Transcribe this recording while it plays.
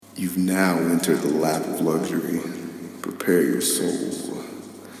You've now entered the lap of luxury. Prepare your soul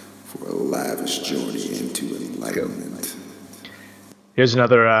for a lavish journey into enlightenment. Here's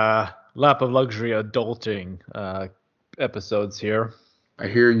another lap of luxury adulting episodes here. I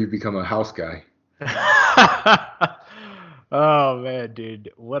hear you become a house guy. Oh man,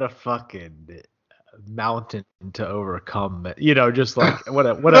 dude, what a fucking mountain to overcome. You know, just like what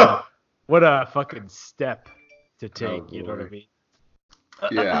a fucking step to take. You know what I mean?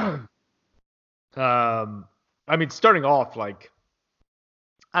 Yeah. I mean, starting off like,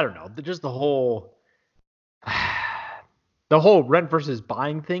 I don't know, just the whole rent versus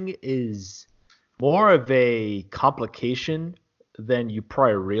buying thing is more of a complication than you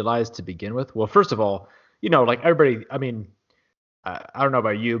probably realized to begin with. Well, first of all, you know, like everybody, I mean, I don't know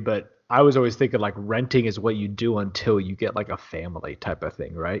about you, but I was always thinking like renting is what you do until you get like a family type of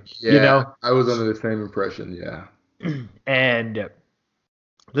thing, right? Yeah, you know? I was under the same impression, yeah. And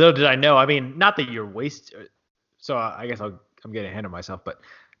little did I know, I mean, not that you're so I guess I'm getting ahead of myself, but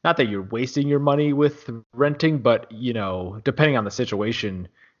not that you're wasting your money with renting, but you know, depending on the situation,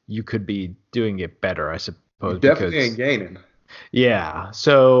 you could be doing it better, I suppose. Definitely ain't gaining. Yeah.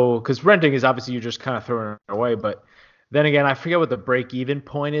 So, because renting is obviously you're just kind of throwing it away, but then again, I forget what the break-even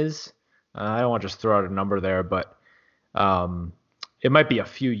point is. I don't want to just throw out a number there, but it might be a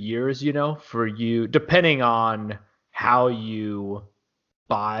few years, you know, for you, depending on how you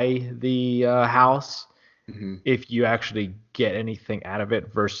buy the house, if you actually get anything out of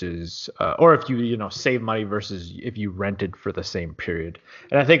it versus, or if you know, save money versus if you rented for the same period.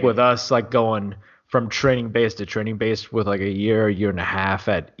 And I think with us, like going from training base to training base with like a year and a half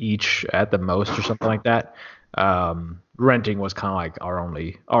at each at the most or something like that. Renting was kind of like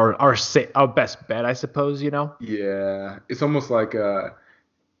our best bet, I suppose, you know? Yeah, it's almost like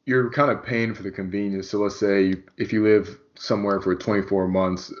you're kind of paying for the convenience. So let's say if you live somewhere for 24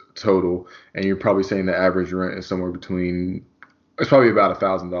 months total, and you're probably saying the average rent is somewhere between, it's probably about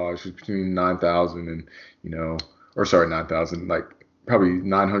 $1,000, between 9,000 and, you know, or sorry, 9,000, like probably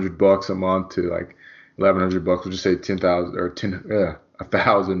 $900 a month to like $1,100. We'll just say 10,000 or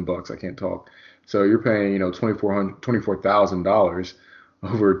 $1,000. I can't talk. So you're paying, you know, $24,000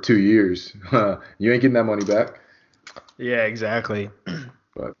 over 2 years. You ain't getting that money back. Yeah, exactly.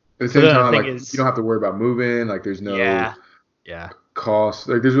 But at the same time, like you don't have to worry about moving. Like there's no cost.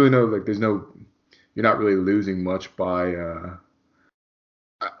 Like there's really no you're not really losing much by you're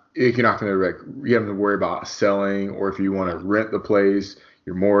not gonna like you have to worry about selling, or if you want to rent the place,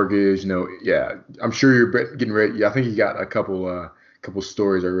 your mortgage. You know, yeah, I'm sure you're getting ready. Yeah, I think you got a couple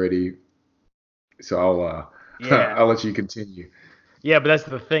stories already. So I'll let you continue. Yeah, but that's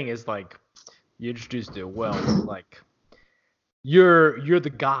the thing is like you introduced it well. Like you're the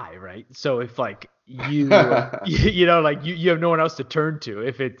guy, right? So if like you you know, like you have no one else to turn to.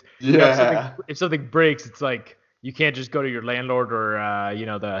 If it you know, if something breaks, it's like you can't just go to your landlord or you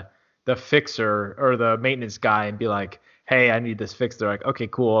know the fixer or the maintenance guy and be like, hey, I need this fixed. They're like, okay,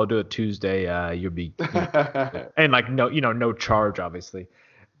 cool, I'll do it Tuesday. You'll be and like no charge obviously.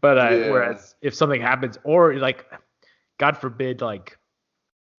 But whereas if something happens or like God forbid, like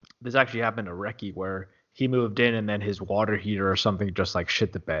this actually happened to Reki where he moved in and then his water heater or something just like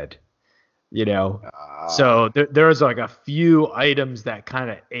shit the bed, you know? So there's like a few items that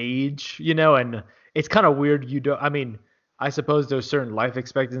kind of age, you know, and it's kind of weird. I mean, I suppose there's certain life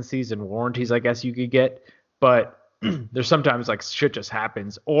expectancies and warranties, I guess you could get, but there's sometimes like shit just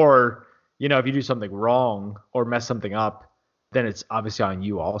happens, or, you know, if you do something wrong or mess something up, then it's obviously on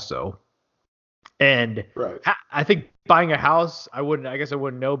you also. And I think buying a house, I guess I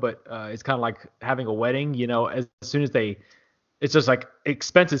wouldn't know, but it's kind of like having a wedding, you know, as soon as it's just like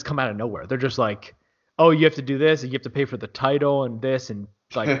expenses come out of nowhere. They're just like, oh, you have to do this and you have to pay for the title and this and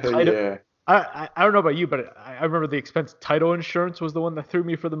like title. I don't know about you, but I remember the expense title insurance was the one that threw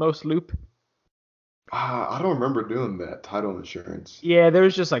me for the most loop. I don't remember doing that title insurance. Yeah,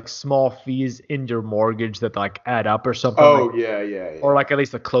 there's just like small fees in your mortgage that like add up or something. Oh, like, yeah. Or like at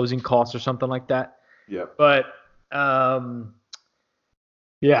least the closing costs or something like that. Yeah. But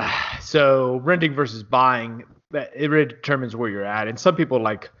yeah, so renting versus buying, that it really determines where you're at. And some people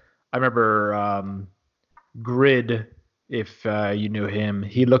like, I remember Grid, if you knew him,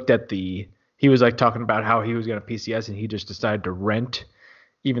 he was like talking about how he was going to PCS and he just decided to rent,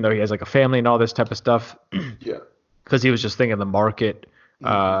 even though he has like a family and all this type of stuff. Yeah. Because he was just thinking the market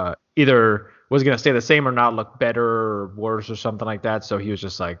either was going to stay the same or not, look better or worse or something like that. So he was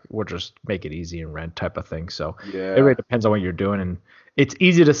just like, we'll just make it easy and rent type of thing. So it really depends on what you're doing. And it's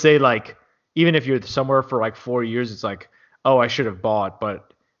easy to say, like, even if you're somewhere for like 4 years, it's like, oh, I should have bought.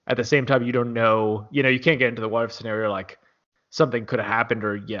 But at the same time, you don't know, you know, you can't get into the what if scenario like, something could have happened,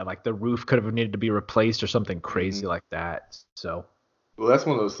 or like the roof could have needed to be replaced or something crazy Mhm. like that. So Well, that's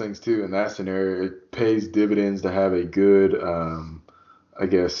one of those things too. In that scenario, it pays dividends to have a good, I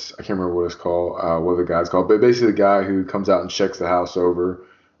guess I can't remember what it's called, what the guy's called, but basically the guy who comes out and checks the house over,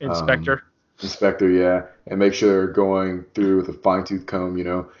 um, inspector. inspector, yeah, and make sure they're going through with a fine tooth comb,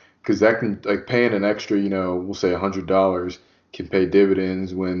 because that can like paying an extra, we'll say $100 can pay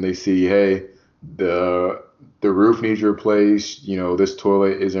dividends when they see, hey, the the roof needs replaced, this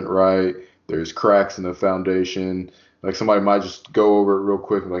toilet isn't right, there's cracks in the foundation. Like somebody might just go over it real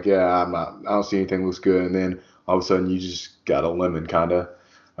quick and like, yeah, I don't see anything looks good, and then all of a sudden you just got a lemon kind of.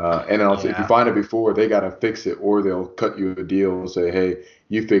 And then also, if you Yeah. find it before, they gotta fix it, or they'll cut you a deal and say, hey,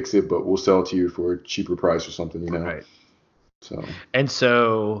 you fix it, but we'll sell it to you for a cheaper price or something. Right. So And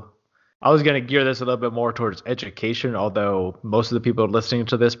so I was going to gear this a little bit more towards education, although most of the people listening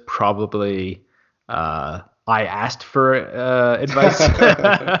to this probably I asked for advice,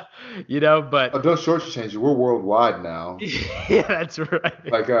 but don't shortchange it. We're worldwide now. yeah, that's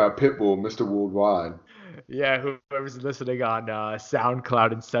right. Like Pitbull, Mr. Worldwide. Yeah, whoever's listening on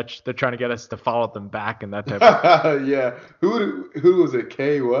SoundCloud and such, they're trying to get us to follow them back and that type of. Yeah. Who was it?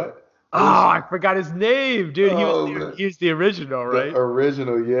 K what? Oh, What was she? I forgot his name, dude. He was Oh the, man. he was the original, The right?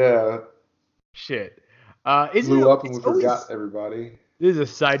 original, yeah. Shit. Blew up and It's we always. forgot everybody. This is a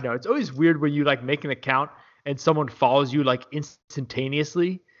side note. It's always weird when you like make an account and someone follows you like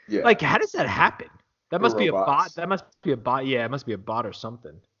instantaneously. Yeah. Like, how does that happen? That We're must be a bot. robots. That must be a bot. Yeah, it must be a bot or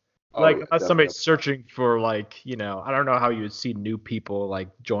something. Oh Like, yeah, unless definitely. somebody's searching for like, I don't know how you would see new people like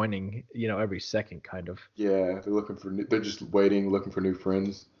joining, every second kind of. Yeah, they're looking for they're just waiting, looking for new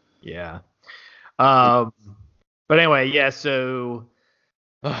friends. Yeah. Um, but anyway, yeah. So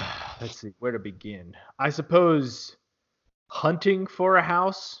let's see where to begin. I suppose hunting for a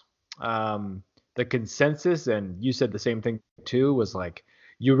house, the consensus, and you said the same thing too, was like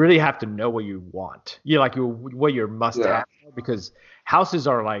you really have to know what you want. What your must Yeah. have, because houses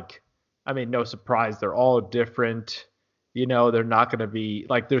are like, I mean, no surprise, they're all different. They're not going to be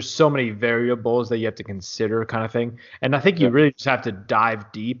like there's so many variables that you have to consider, kind of thing. And I think you Yeah. really just have to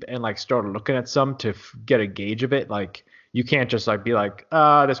dive deep and like start looking at some to get a gauge of it. Like you can't just like be like,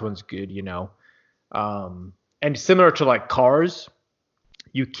 this one's good. And similar to like cars,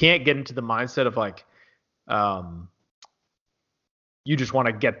 you can't get into the mindset of like um you just want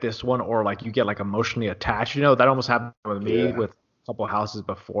to get this one, or like you get like emotionally attached. That almost happened with me Yeah. with a couple of houses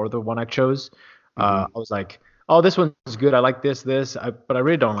before the one I chose. Hmm. I was like, oh, this one's good, I like but I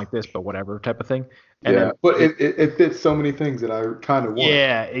really don't like this, but whatever type of thing. And Yeah. then But it fits so many things that I kind of want.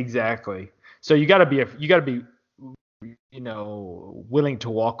 yeah, exactly. So you got to be willing to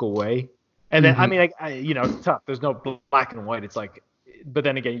walk away. And then I Hmm. mean, like, it's tough. There's no black and white. It's like, but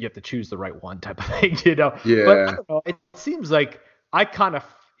then again, you have to choose the right one type of thing. But I Yeah. don't know. It seems like I kind of,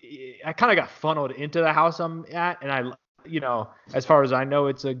 I kind of got funneled into the house I'm at, and as far as I know,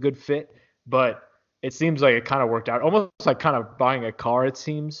 it's a good fit. But it seems like it kind of worked out, almost like kind of buying a car. It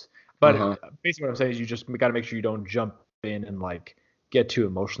seems. But Uh-huh. basically, what I'm saying is, you just got to make sure you don't jump in and like get too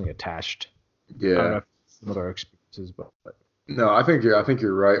emotionally attached. I don't know Yeah. if some other experiences, but. No, I think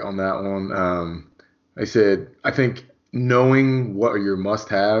you're right on that one. I think knowing what your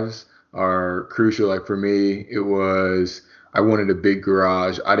must-haves are crucial. Like for me, it was I wanted a big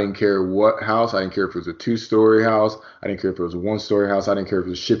garage. I didn't care what house. I didn't care if it was a two-story house. I didn't care if it was a one-story house. I didn't care if it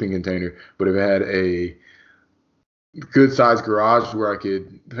was a shipping container. But if it had a good sized garage where I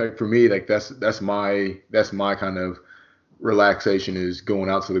could, like for me, like that's my kind of relaxation is going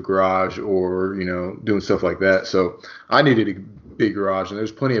out to the garage or doing stuff like that. So I needed a big garage, and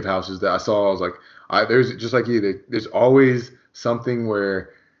there's plenty of houses that I saw. I was like, there's just like you. There's always something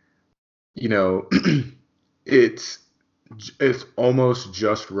where you know it's it's almost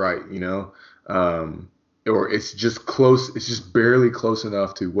just right, or it's just close. It's just barely close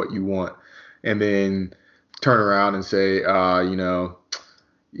enough to what you want, and then turn around and say,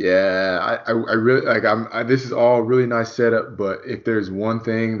 yeah, I really like this is all really nice setup, but if there's one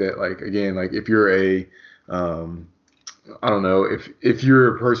thing that like again, like if you're um I don't know, if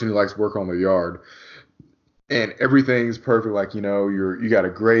you're a person who likes to work on the yard and everything's perfect, like you got a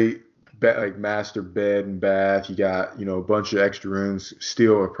great like master bed and bath, you got a bunch of extra rooms,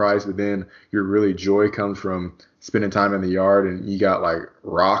 still a price, but then your really joy comes from spending time in the yard and you got like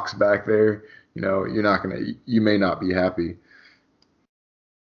rocks back there, you may not be happy.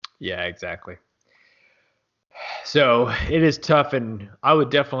 Yeah, exactly. So it is tough, and I would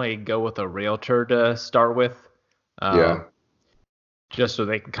definitely go with a realtor to start with, Yeah. um, just so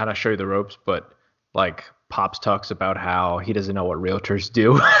they can kind of show you the ropes. But like Pops talks about how he doesn't know what realtors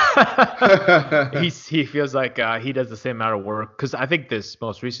do. He feels like he does the same amount of work because I think this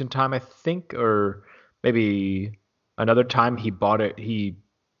most recent time I think or maybe another time he bought it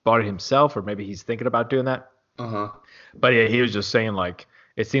himself or maybe he's thinking about doing that. Uh-huh. But yeah, he was just saying like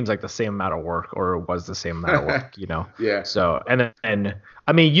it seems like the same amount of work or it was the same amount of work, Yeah. So and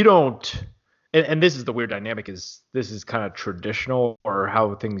I mean you don't and this is the weird dynamic is this is kind of traditional or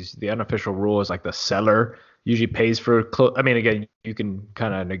how things the unofficial rule is like the seller usually pays for I mean again you can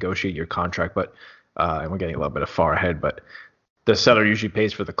kind of negotiate your contract but and we're getting a little bit of far ahead but the seller usually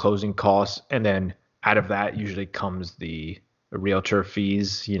pays for the closing costs and then out of that usually comes the realtor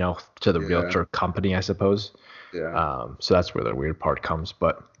fees to the Yeah. realtor company I suppose. Yeah. So that's where the weird part comes.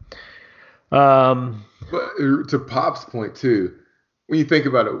 But um, But to Pop's point too, when you think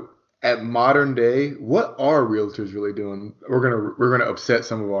about it, at modern day, what are realtors really doing? We're gonna upset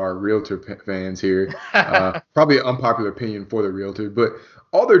some of our realtor fans here. Probably an unpopular opinion for the realtor, but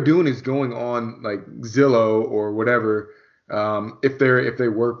all they're doing is going on like Zillow or whatever. If they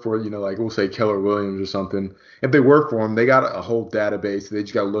work for like we'll say Keller Williams or something, if they work for them, they got a whole database. They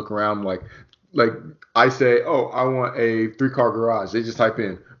just got to look around like I say, oh, I want a 3-car garage. They just type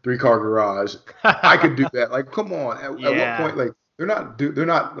in 3-car garage. I could do that. Like, come on. At what yeah, point, like, they're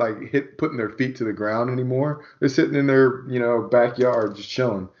not like putting their feet to the ground anymore. They're sitting in their backyard just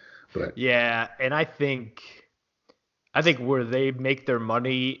chilling. But yeah, and I think where they make their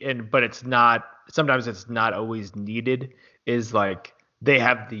money but it's not sometimes it's not always needed is like they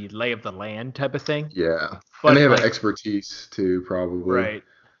have the lay of the land type of thing. yeah, and they But have an like expertise too, probably. right.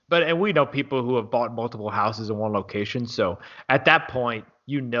 And we know people who have bought multiple houses in one location. So at that point,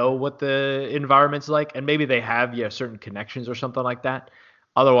 you know what the environment's like, and maybe they have certain connections or something like that.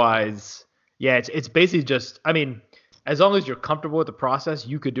 Otherwise, yeah, it's basically just I mean, as long as you're comfortable with the process,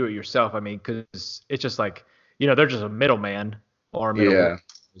 you could do it yourself. I mean, because it's just like they're just a middleman or a middlewoman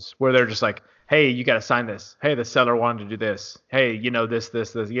Yeah, where they're just like, hey, you got to sign this. Hey, the seller wanted to do this. Hey,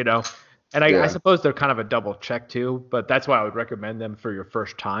 this. And I yeah, suppose they're kind of a double check too, but that's why I would recommend them for your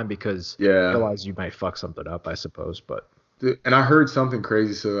first time because yeah. otherwise you might fuck something up, I suppose. But And I heard something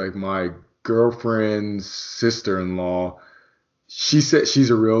crazy. So like my girlfriend's sister-in-law, she said she's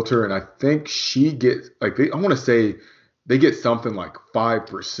a realtor, and I think she gets I want to say they get something like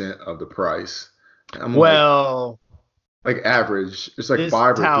 5% of the price. And I'm well, like average, it's like this is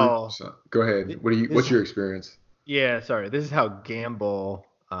 5 or how 3%. Go ahead. this What's your experience? yeah, sorry, this is how Gamble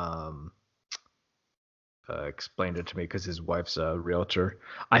explained it to me because his wife's a realtor.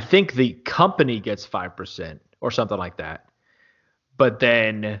 I think the company gets 5% or something like that, but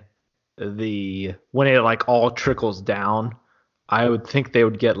then when it like all trickles down, I would think they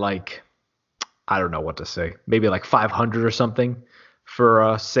would get like I don't know what to say, maybe like 500 or something for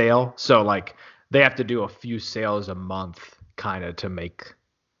a sale. So like they have to do a few sales a month kind of to make.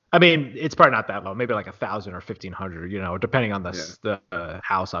 I mean, it's probably not that low, maybe like 1,000 or 1,500, depending on Yeah. the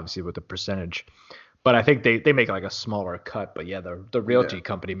house, obviously with the percentage. But I think they make like a smaller cut. But yeah, the Yeah. realty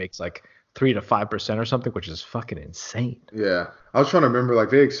company makes like 3 to 5% or something, which is fucking insane. Yeah, I was trying to remember. Like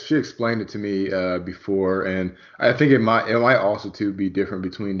she explained it to me before, and I think it might also too be different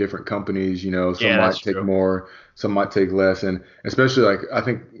between different companies. Some Yeah, that's might take true. more, some might take less, and especially like I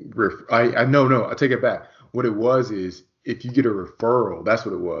think I no, I take it back. What it was is if you get a referral, that's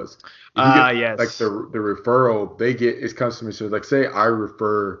what it was. If you get like Yes. the referral, they get it's customer service. Like say I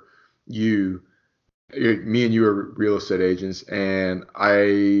refer you me and you are real estate agents, and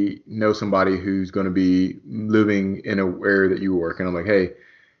I know somebody who's going to be living in a area that you work, and I'm like, hey,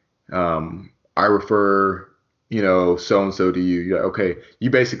 I refer, so and so to you. You're like, okay, you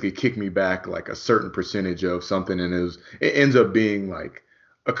basically kick me back like a certain percentage of something, and it ends up being like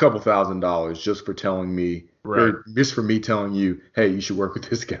a couple $1,000 just for telling me, Right. or just for me telling you, hey, you should work with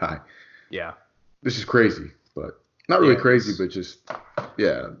this guy. Yeah. This is crazy, but not really Yeah. crazy, but just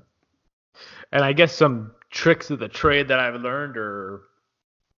yeah, And I guess some tricks of the trade that I've learned or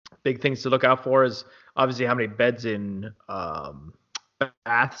big things to look out for is obviously how many beds in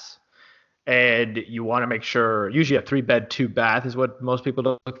baths. And you want to make sure, usually a 3 bed, 2 bath is what most people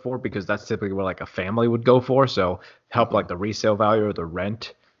look for because that's typically what like a family would go for. So help uh-huh. like the resale value or the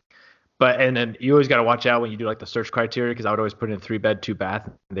rent. And then you always got to watch out when you do like the search criteria because I would always put in 3 bed, 2 bath.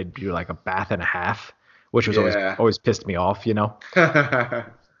 And they'd do like a bath and a half, which was always Yeah. always pissed me off.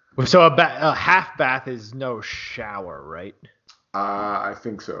 So a half bath is no shower, right? I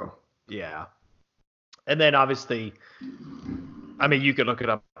think so. Yeah. And then obviously, I mean, you could look it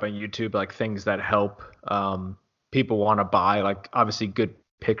up on YouTube, like things that help people want to buy, like obviously good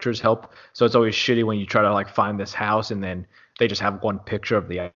pictures help. So it's always shitty when you try to like find this house and then they just have one picture of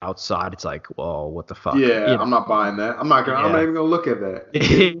the outside. It's like, well, what the fuck? Yeah, You know? I'm not buying that. I'm not Yeah. even gonna look at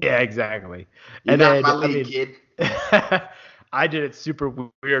that. Yeah, exactly. You're And not then my league, kid. I did it super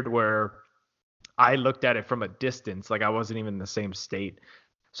weird where I looked at it from a distance, like I wasn't even in the same state,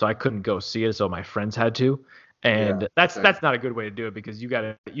 so I couldn't go see it. So my friends had to, and Yeah, that's not a good way to do it because you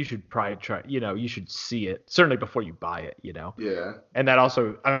should probably try, you should see it certainly before you buy it, yeah, And that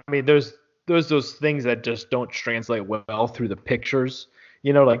also, I mean, there's those things that just don't translate well through the pictures,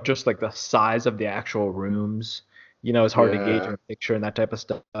 like just like the size of the actual rooms, it's hard to gauge in yeah. a picture and that type of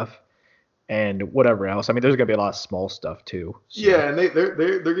stuff, and whatever else. I mean, there's gonna be a lot of small stuff too. So. Yeah, and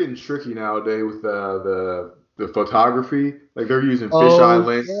they're getting tricky nowadays with the photography. Like they're using fisheye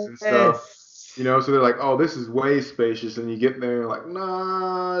lenses and stuff. Yes. So they're like, oh, this is way spacious, and you get there like,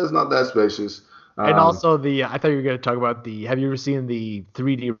 nah, it's not that spacious. And also I thought you were gonna talk about have you ever seen the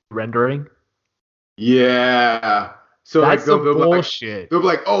 3D rendering? Yeah. So That's like they'll bullshit. they'll be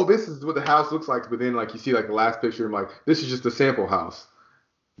like, oh, this is what the house looks like, but then like you see like the last picture, and like this is just a sample house.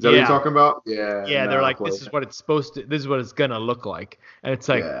 Is that what you're talking about? Yeah. Yeah, they're nah, like, this is what it's this is what it's gonna look like, and it's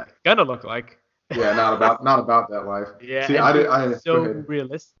like Yeah. gonna look like. Yeah, not about that life. Yeah, See, and I it's go so ahead.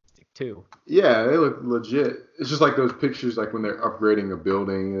 realistic too. Yeah, they look legit. It's just like those pictures, like when they're upgrading a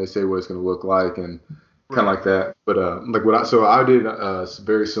building, they say what it's going to look like and kind of like that. But like so I did a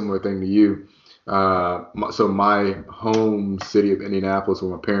very similar thing to you. So my home city of Indianapolis,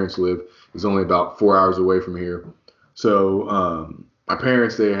 where my parents live, is only about 4 hours away from here. So my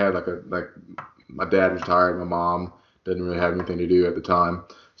parents, they had like my dad retired, my mom didn't really have anything to do at the time,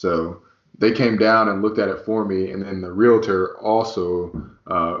 so they came down and looked at it for me, and then the realtor also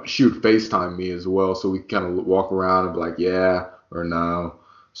she would FaceTime me as well, so we kind of walk around and be like, yeah or no.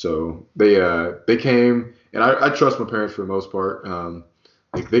 So they came, and I trust my parents for the most part.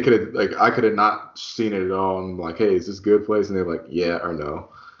 Like they could have, like I could have not seen it at all, and I'm like, hey, is this a good place? And they're like, yeah or no.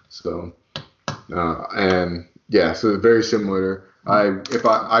 So and yeah, so very similar. I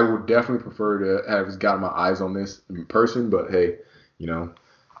would definitely prefer to have gotten my eyes on this in person, but hey,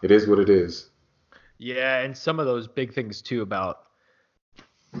 it is what it is. Yeah, and some of those big things too about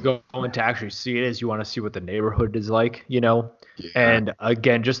going to actually see it is you want to see what the neighborhood is like, Yeah. And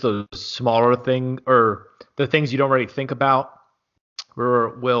again, just those smaller thing or the things you don't really think about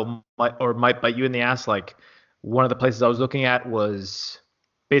might bite you in the ass. Like one of the places I was looking at was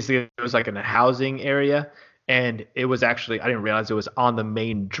basically it was like in a housing area, and it was actually I didn't realize it was on the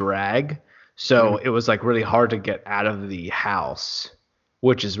main drag, so it was like really hard to get out of the house,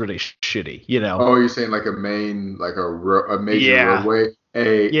 which is really shitty, Oh, you're saying like a main, like a major Yeah. roadway,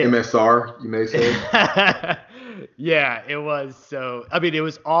 Yeah. MSR, you may say. Yeah, it was. So I mean, it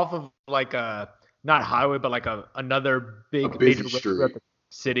was off of like a not highway, but like another big busy major street. road in the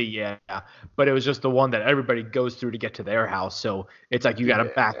city. Yeah, but it was just the one that everybody goes through to get to their house. So it's like you got to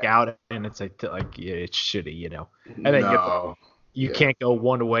back out, and it's like yeah, it's shitty, And then No. you Yeah. can't go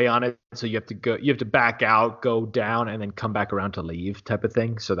one way on it, so you have to back out, go down, and then come back around to leave, type of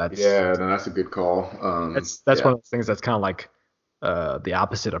thing. So that's Yeah, no, that's a good call. that's yeah. one of those things that's kind of like the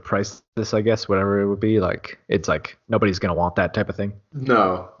opposite of priceless, I guess, whatever it would be. Like it's like nobody's gonna want that type of thing.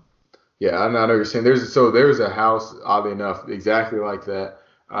 No. Yeah, I know what you're saying. There's a house, oddly enough, exactly like that.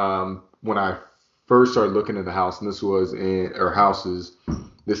 When I first started looking at the house, and this was in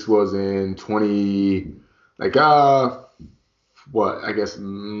 20, like what I guess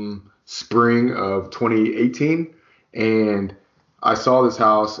spring of 2018, and I saw this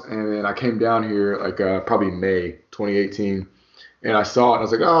house, and then I came down here like probably May 2018, and I saw it, and I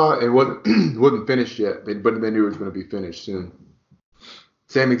was like, oh, it wasn't finished yet, but they knew it was going to be finished soon.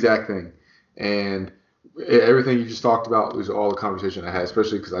 Same exact thing, and everything you just talked about was all the conversation I had,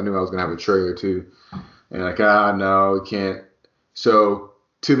 especially because I knew I was going to have a trailer too, and like, no, we can't. So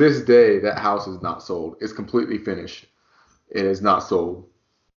to this day, that house is not sold. It's completely finished. It is not sold.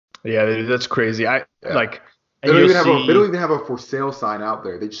 Yeah, that's crazy. Yeah. Like, They don't even have a for sale sign out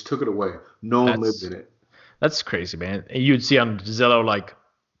there. They just took it away. No one lived in it. That's crazy, man. And you'd see on Zillow like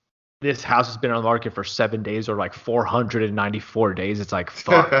this house has been on the market for 7 days or like 494 days. It's like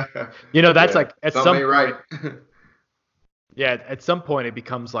fuck. That's like at some point, right. Yeah, at some point it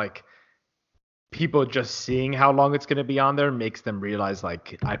becomes like people just seeing how long it's going to be on there makes them realize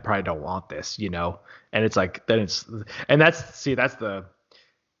like I probably don't want this, And it's like that's the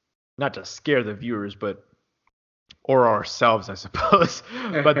not to scare the viewers, but or ourselves, I suppose.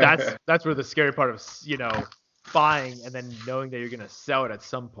 But that's where the scary part of buying and then knowing that you're gonna sell it at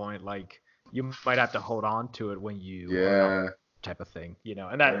some point. Like you might have to hold on to it when you type of thing,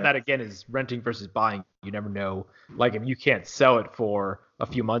 And that again is renting versus buying. You never know. Like if you can't sell it for a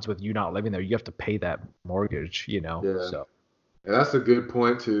few months with you not living there, you have to pay that mortgage, Yeah. So And that's a good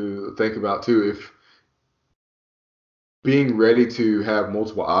point to think about too. If being ready to have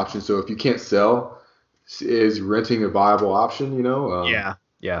multiple options. So if you can't sell, is renting a viable option? yeah,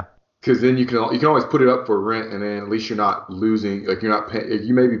 yeah, Because then you can always put it up for rent, and then at least you're not losing. Like you're not paying.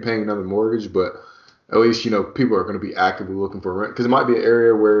 You may be paying another mortgage, but at least people are going to be actively looking for rent because it might be an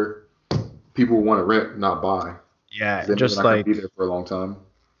area where people want to rent, not buy. yeah, Then they're just not going to like be there for a long time.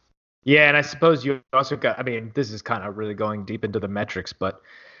 yeah, and I suppose you also got. I mean, this is kind of really going deep into the metrics,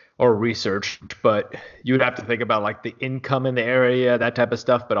 or research, but you would have to think about like the income in the area, that type of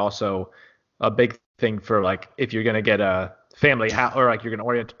stuff, but also a big thing for like if you're gonna get a family house or like you're gonna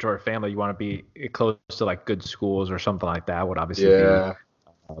orient it toward a family, you want to be close to like good schools or something like that would obviously be Yeah.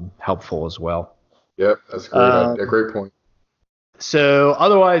 helpful as well. Yep. That's great. A Um, great point. so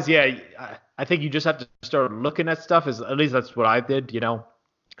otherwise, yeah, I think you just have to start looking at stuff. At least that's what I did,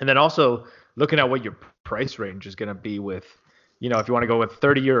 and then also looking at what your price range is gonna be with, if you want to go with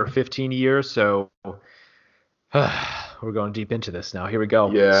 30 year or 15 years. So we're going deep into this now. Here we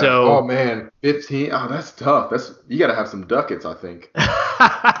go. Yeah. Oh So man, 15. Oh, that's tough. You got to have some ducats, I think.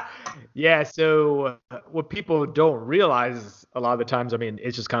 yeah, so what people don't realize a lot of the times, I mean,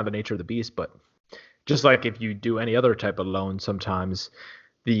 it's just kind of the nature of the beast, but just like if you do any other type of loan, sometimes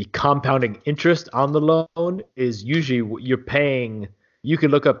the compounding interest on the loan is usually what you're paying. You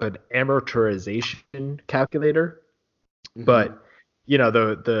can look up an amortization calculator, Mhm. but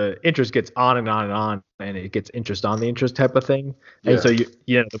the interest gets on and on and on, and it gets interest on the interest type of thing. And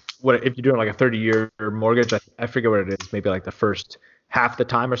Yeah. so what if you're doing like a 30-year mortgage? I forget what it is. Maybe like the first half the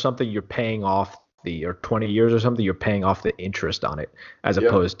time or something, you're paying off or 20 years or something, you're paying off the interest on it as Yep.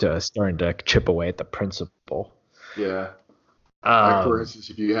 opposed to starting to chip away at the principal. Yeah. Like for Um, instance,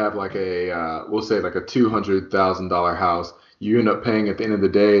 if you have like we'll say like a $200,000 house, you end up paying at the end of the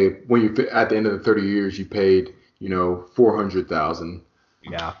day when at the end of the 30 years you paid 400,000,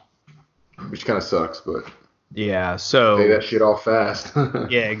 yeah, which kind of sucks, but yeah. pay So that shit off fast.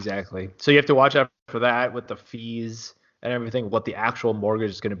 yeah, exactly. So you have to watch out for that with the fees and everything, what the actual mortgage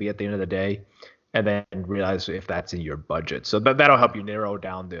is going to be at the end of the day, and then realize if that's in your budget. So that'll help you narrow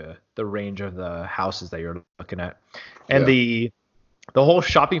down the range of the houses that you're looking at. And Yeah. the whole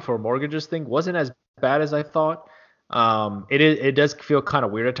shopping for mortgages thing wasn't as bad as I thought. It does feel kind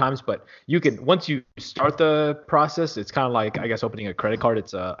of weird at times, but you can once you start the process, it's kind of like I guess opening a credit card.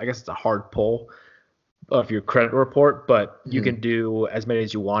 I guess it's a hard pull of your credit report, but you Mhm. can do as many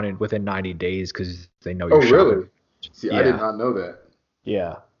as you wanted within 90 days because they know Oh, you're shopping. really? See, I did Yeah, not know that.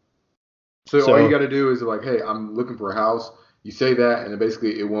 yeah. So all you So got to do is like, hey, I'm looking for a house. You say that, and then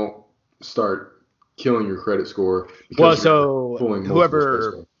basically it won't start killing your credit score well, because you're so pulling multiple credit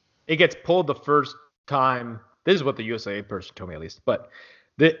whoever scores. it gets pulled the first time. This is what the USAA person told me at least, but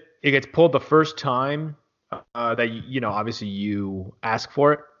it gets pulled the first time that obviously you ask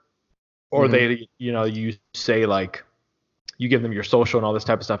for it, or Hmm. you say like you give them your social and all this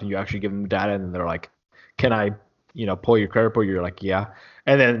type of stuff, and you actually give them data, and they're like, "Can I, pull your credit report?" You're like, "Yeah,"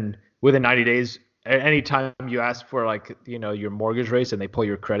 and then within 90 days, any time you ask for like your mortgage rates and they pull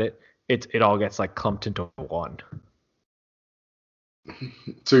your credit, it all gets like clumped into one.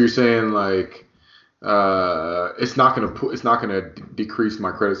 So you're saying like it's not gonna decrease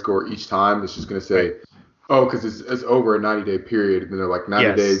my credit score each time. It's just gonna Right. say, oh, because it's over a 90-day period, and they're like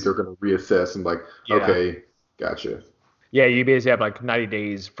 90 days Yes. they're gonna reassess and like, Yeah. okay, gotcha. Yeah. You basically have like 90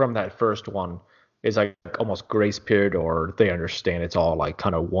 days from that first one. Is like almost grace period, or they understand it's all like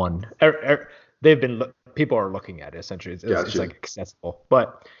kind of one. People are looking at it essentially. It's Gotcha. like accessible,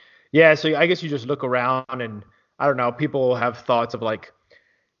 but yeah. So I guess you just look around, and I don't know. People have thoughts of like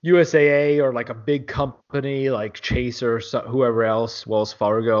USAA or like a big company like Chase or whoever else, Wells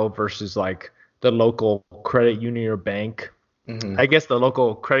Fargo, versus like the local credit union or bank. Hmm. I guess the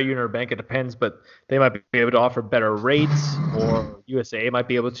local credit union or bank, it depends, but they might be able to offer better rates, or USAA might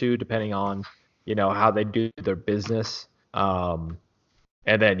be able to, depending on, how they do their business.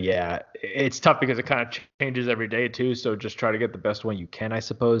 And then, yeah, it's tough because it kind of changes every day too. So just try to get the best one you can, I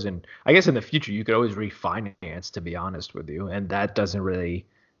suppose. And I guess in the future, you could always refinance, to be honest with you. And that's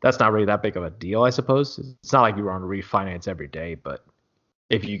not really that big of a deal, I suppose. It's not like you want to refinance every day, but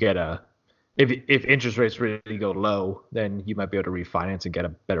if you get if interest rates really go low, then you might be able to refinance and get a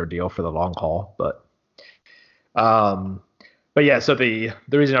better deal for the long haul. Um, but yeah, so the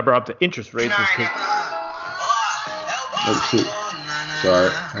reason I brought up the interest rates is because Oh shit. Sorry,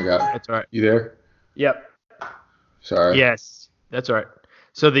 I got it's all right. you there. Yep. Sorry. Yes, that's all right.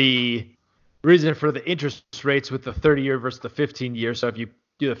 So the reason for the interest rates with the 30-year versus the 15-year. So if you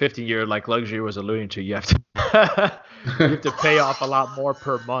do the 15-year, like luxury was alluding to, you have to You have to pay off a lot more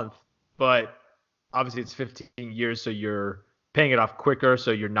per month, but obviously it's 15 years, so you're paying it off quicker,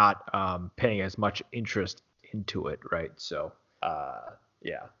 so you're not paying as much interest into it, right? So,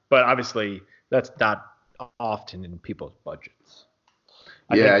 yeah, but obviously that's not often in people's budgets.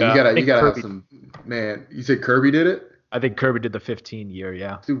 Yeah, you gotta have Kirby, some. Man, you said Kirby did it? I think Kirby did the 15-year,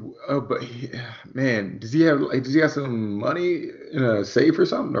 yeah. Dude, but man, does he have some money in a safe or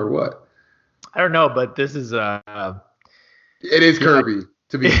something or what? I don't know, but this is It is yeah, Kirby,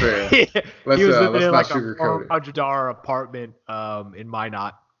 to be fair. he was living Let's in not like a sugarcoat it. $400 apartment in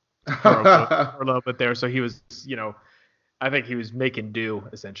Minot for a little bit there, so he was, I think he was making do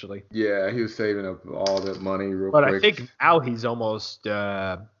essentially. Yeah, he was saving up all that money real But quick. I think now he's almost.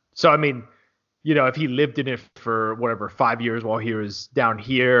 So I mean, if he lived in it for whatever 5 years while he was down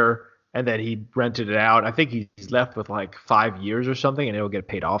here, and then he rented it out, I think he's left with like 5 years or something, and it'll get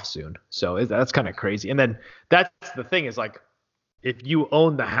paid off soon. So that's kind of crazy. And then that's the thing is like, if you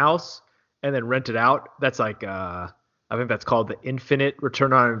own the house and then rent it out, that's like I think that's called the infinite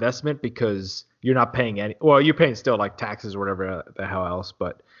return on investment, because you're not paying you're paying still like taxes or whatever the hell else,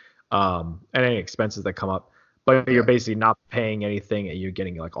 but and any expenses that come up, but you're basically not paying anything and you're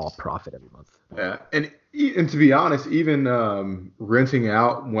getting like all profit every month. Yeah, and to be honest, even renting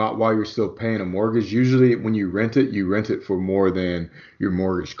out while you're still paying a mortgage, usually when you rent it for more than your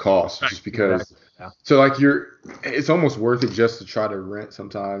mortgage costs, just because. Exactly. Yeah. So like it's almost worth it just to try to rent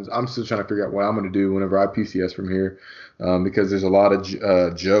sometimes. I'm still trying to figure out what I'm going to do whenever I PCS from here, because there's a lot of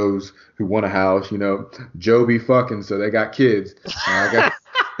Joes who want a house. Joe be fucking, so they got kids.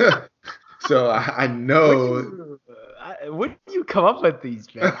 So I know. When do you come up with these,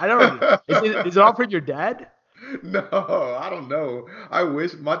 man? I don't. Is it all for your dad? No, I don't know. I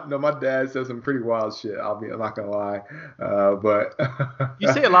wish my dad says some pretty wild shit. I'm not gonna lie, but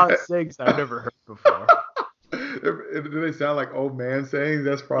you say a lot of things I've never heard before. Do they sound like old man sayings?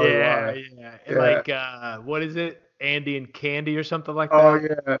 That's probably why. Yeah. Like what is it? Andy and Candy or something like that. Oh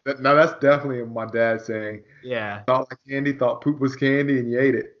yeah, now that's definitely my dad saying. Yeah. Thought like candy, thought poop was candy, and you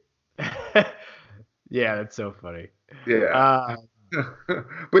ate it. Yeah, that's so funny. Yeah.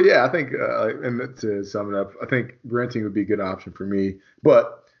 But yeah, I think, and to sum it up, I think renting would be a good option for me.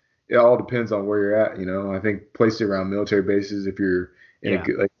 But it all depends on where you're at. I think places around military bases, if you're in a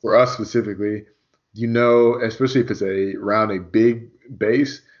good, like for us specifically, especially if it's around a big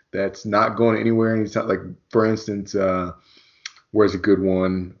base that's not going anywhere anytime. Like for instance, where's a good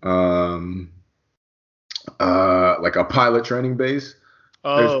one? Like a pilot training base.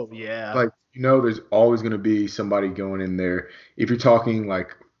 Oh yeah. Like there's always going to be somebody going in there. If you're talking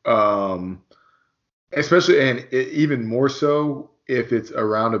like, especially and even more so if it's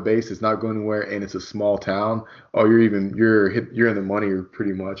around a base that's not going anywhere and it's a small town. Oh, you're in the money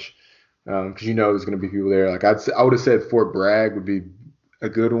pretty much, because there's going to be people there. Like I would have said Fort Bragg would be a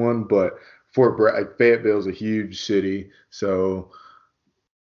good one, but Fayetteville is a huge city, so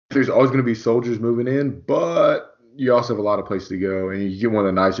there's always going to be soldiers moving in, but you also have a lot of places to go, and you get one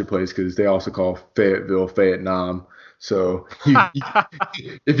of the nicer places because they also call Fayetteville Vietnam. So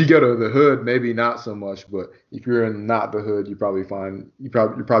if you go to the hood, maybe not so much, but if you're in not the hood, you're probably going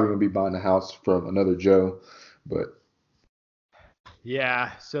to be buying a house from another Joe. But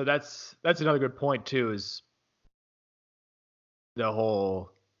yeah, so that's another good point too, is the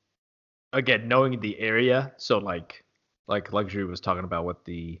whole, again, knowing the area. So like Luxury was talking about with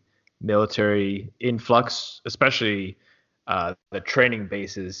the military influx, especially the training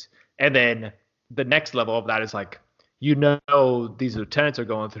bases, and then the next level of that is like, these lieutenants are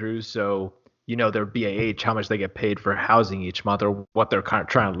going through, so their BAH, how much they get paid for housing each month, or what they're kind of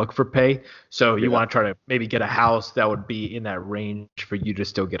trying to look for pay. So you want to try to maybe get a house that would be in that range for you to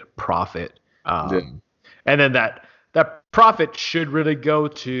still get a profit, and then that profit should really go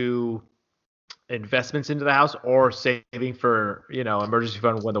to investments into the house or saving for emergency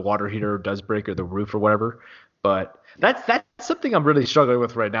fund when the water heater does break or the roof or whatever. But that's something I'm really struggling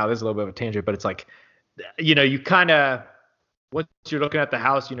with right now. This is a little bit of a tangent, but it's like, you kind of, once you're looking at the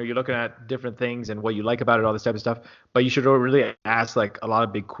house, you're looking at different things and what you like about it, all this type of stuff. But you should really ask like a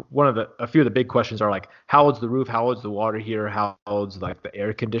few of the big questions are like, how old's the roof, how old's the water heater, how old's like the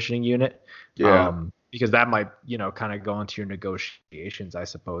air conditioning unit. Because that might, kind of go into your negotiations, I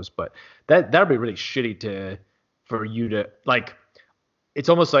suppose. But that'll be really shitty for you to like. It's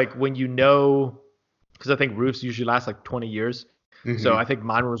almost like when because I think roofs usually last like 20 years. Mm-hmm. So I think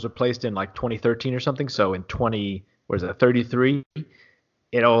mine was replaced in like 2013 or something. So in 33,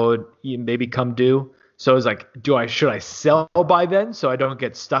 it'll maybe come due. So it's like, should I sell by then so I don't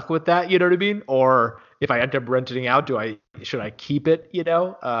get stuck with that? You know what I mean? Or if I end up renting out, should I keep it? And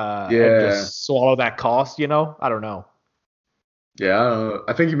Yeah. just swallow that cost? I don't know. Yeah, I don't know.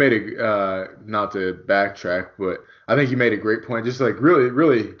 I think you made not to backtrack, but I think you made a great point. Just like really,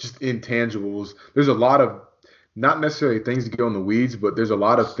 really just intangibles. There's a lot of not necessarily things to go in the weeds, but there's a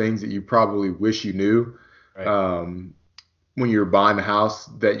lot of things that you probably wish you knew Right. when you were buying the house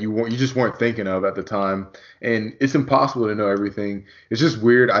that you just weren't thinking of at the time. And it's impossible to know everything. It's just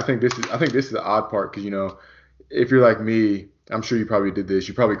weird. I think this is the odd part because if you're like me, I'm sure you probably did this.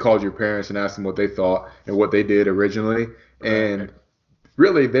 You probably called your parents and asked them what they thought and what they did originally. Right. And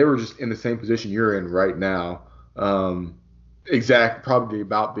really, they were just in the same position you're in right now. Probably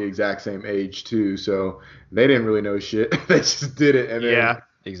about the exact same age too. So they didn't really know shit. They just did it, and then Yeah,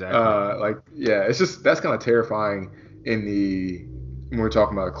 exactly. it's just that's kind of terrifying when we're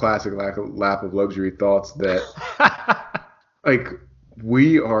talking about a classic lap of luxury thoughts that like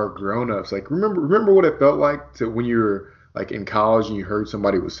we are grown-ups. Like remember what it felt like to when you were like in college and you heard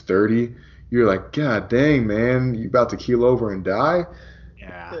somebody was 30. You're like, God dang, man, you about to keel over and die.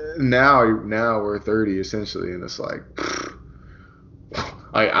 Yeah. Now we're 30 essentially, and it's like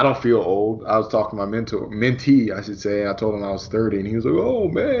I don't feel old. I was talking to my mentee, I should say. I told him I was 30, and he was like, "Oh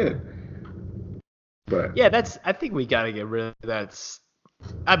man." But Yeah, I think we got to get rid of that.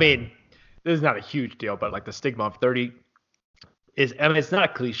 I mean, this is not a huge deal, but like the stigma of 30 it's not a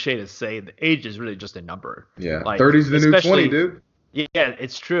cliche to say the age is really just a number. yeah, Like, 30's the new 20, especially, dude. yeah,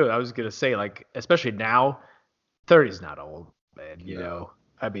 it's true. I was going to say, like, especially now, 30 is not old, man. No.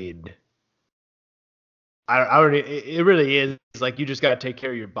 I mean, I already, it really is like you just got to take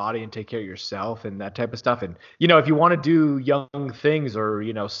care of your body and take care of yourself and that type of stuff. And, if you want to do young things or,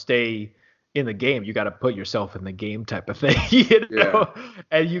 stay in the game, you got to put yourself in the game type of thing, Yeah.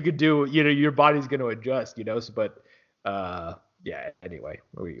 and you could do, your body's going to adjust, so, but, yeah, anyway,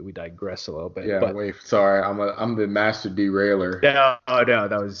 we digress a little bit. Yeah, But wait, sorry, I'm the master derailer. no,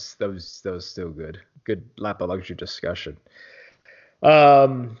 that was still good. Good lap of luxury discussion.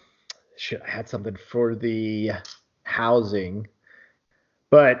 Shit, I had something for the housing,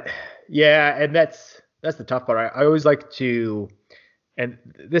 but yeah, and that's the tough part. I always like to, and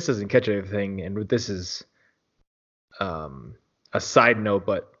this doesn't catch anything, and this is a side note,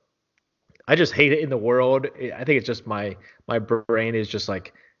 but I just hate it in the world. I think it's just my brain is just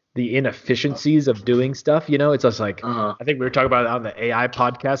like the inefficiencies of doing stuff. It's just like Uh-huh. I think we were talking about it on the AI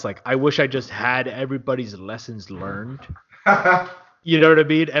podcast. Like I wish I just had everybody's lessons learned. You know what I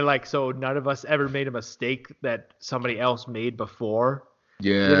mean? And like so none of us ever made a mistake that somebody else made before.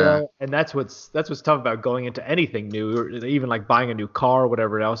 Yeah. And that's what's tough about going into anything new, or even like buying a new car or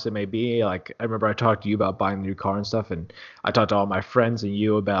whatever else it may be. Like I remember I talked to you about buying a new car and stuff, and I talked to all my friends and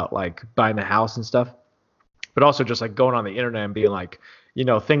you about like buying a house and stuff, but also just like going on the internet and being like,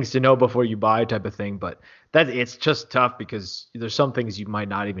 things to know before you buy type of thing. But it's just tough because there's some things you might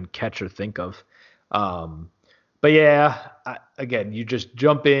not even catch or think of. But yeah, again, you just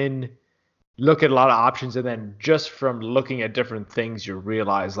jump in, look at a lot of options, and then just from looking at different things, you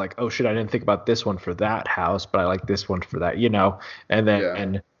realize like, oh shit, I didn't think about this one for that house, but I like this one for that, and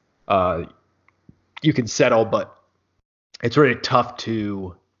then you can settle, but it's really tough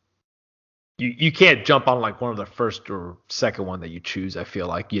to you can't jump on like one of the first or second one that you choose. I feel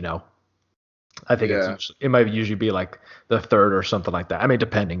like, I think it might usually be like the third or something like that. I mean,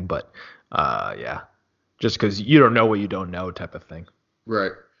 depending, but yeah, just because you don't know what you don't know type of thing.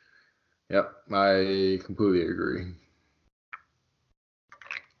 Right. Yep, I completely agree.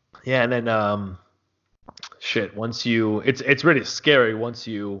 Yeah, and then shit, it's really scary once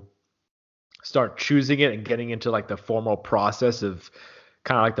you start choosing it and getting into like the formal process of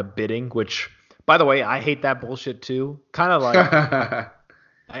kind of like the bidding, which by the way, I hate that bullshit too. Kind of like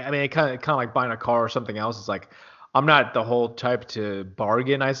I mean, kind of like buying a car or something else. It's like I'm not the whole type to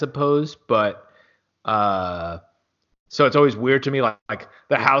bargain, I suppose, but so it's always weird to me like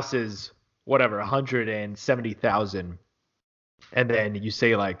the house is whatever 170,000, and then you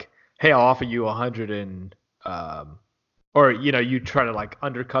say like, hey, I'll offer you 100 and or you try to like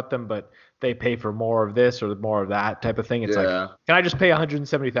undercut them, but they pay for more of this or more of that type of thing. It's like, can I just pay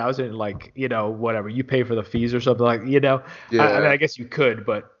 170,000 and like whatever you pay for the fees or something like Yeah. I mean, I guess you could,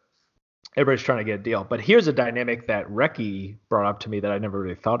 but everybody's trying to get a deal. But here's a dynamic that Reki brought up to me that I never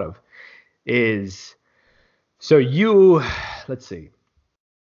really thought of is so let's see.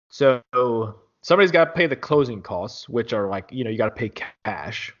 So somebody's got to pay the closing costs, which are like, you got to pay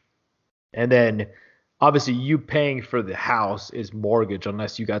cash. And then obviously you paying for the house is mortgage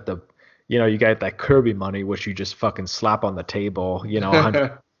unless you got that Kirby money, which you just fucking slap on the table,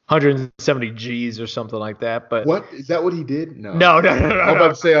 170 G's or something like that. But What is that? What he did? No. no. I was about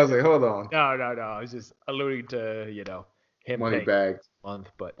to say. I was like, hold on. No. I was just alluding to, him Money paying bags. a month,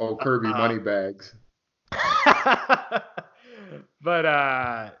 but Oh, Kirby money bags. but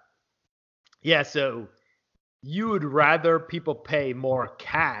yeah, so you would rather people pay more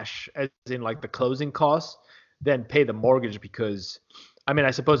cash, as in like the closing costs, than pay the mortgage because, I mean,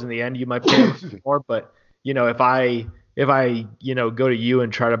 I suppose in the end you might pay more, but if I go to you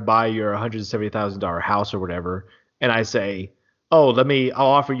and try to buy your $170,000 house or whatever, and I say, oh, I'll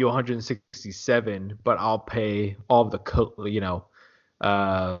offer you 167, but I'll pay all of the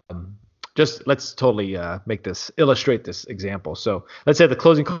just let's totally illustrate this example. So let's say the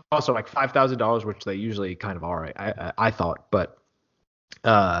closing costs are like $5,000, which they usually kind of are. I thought, but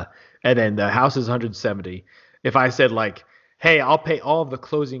and then the house is 170. If I said like, hey, I'll pay all of the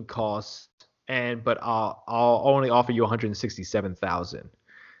closing costs, but I'll only offer you 167,000,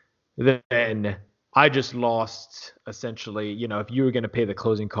 then I just lost essentially. If you were going to pay the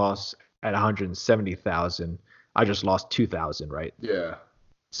closing costs at 170,000, I just lost 2,000, right? Yeah.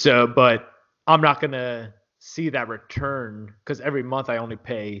 So, but I'm not going to see that return because every month I only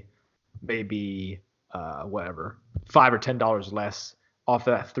pay maybe $5 or $10 less off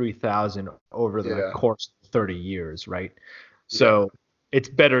of that 3,000 over the course of 30 years, right? So it's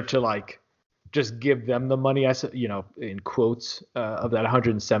better to like just give them the money, in quotes, of that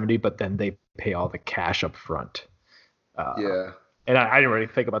 170, but then they pay all the cash up front. And I didn't really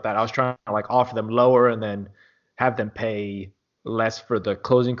think about that. I was trying to like offer them lower and then have them pay less for the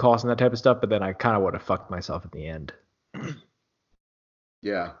closing costs and that type of stuff, but then I kind of would have fucked myself at the end.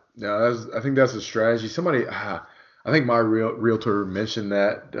 Yeah, I think that's a strategy. Somebody, I think my realtor mentioned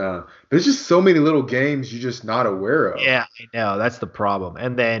that. There's just so many little games you're just not aware of. Yeah, I know. That's the problem.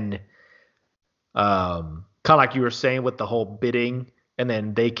 And then, kind of like you were saying with the whole bidding, and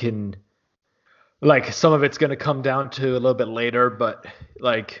then they can, like, some of it's going to come down to a little bit later, but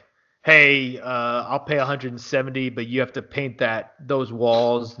like, hey, I'll pay 170, but you have to paint those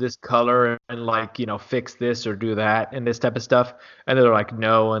walls this color and like, fix this or do that and this type of stuff. And they're like,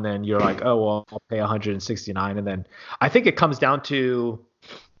 no. And then you're like, oh, well, I'll pay 169. And then I think it comes down to,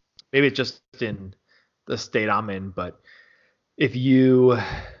 maybe it's just in the state I'm in, but if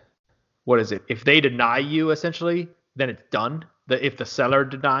they deny you essentially, then it's done. If the seller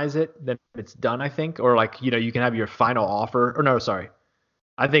denies it, then it's done, I think. Or like, you can have your final offer, or no, sorry.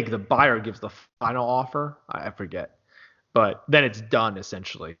 I think the buyer gives the final offer. I forget. But then it's done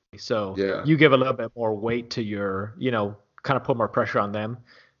essentially. So you give a little bit more weight to your, kind of put more pressure on them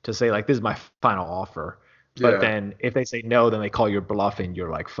to say like, this is my final offer. But then if they say no, then they call your bluff and you're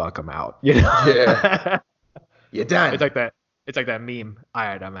like, fuck them out. Yeah. You're done. It's like that meme. All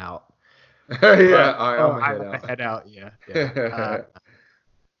right, I'm out. I'm head out. Yeah.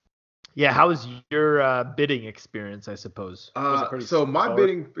 Yeah, how was your bidding experience, I suppose? So my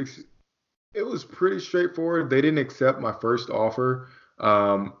bidding, it was pretty straightforward. They didn't accept my first offer.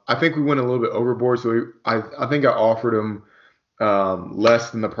 I think we went a little bit overboard. So I think I offered them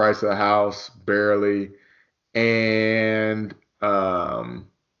less than the price of the house, barely. And what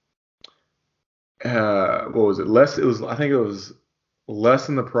was it? I think it was less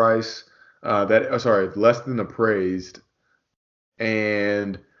than the price less than appraised.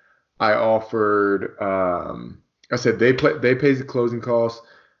 And I offered, I said they pay the closing costs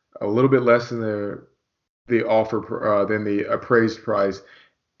a little bit less than the offer than the appraised price,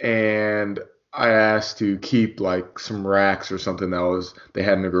 and I asked to keep like some racks or something they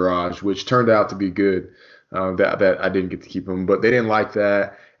had in the garage, which turned out to be good. That I didn't get to keep them, but they didn't like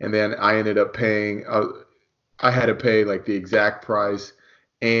that, and then I ended up paying. I had to pay like the exact price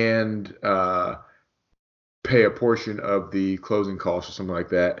and pay a portion of the closing costs or something like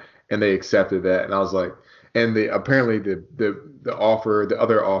that. And they accepted that, and I was like, and apparently the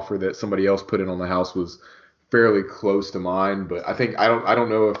other offer that somebody else put in on the house was fairly close to mine, but I don't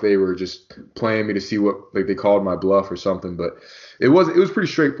know if they were just playing me to see what, like, they called my bluff or something, but it was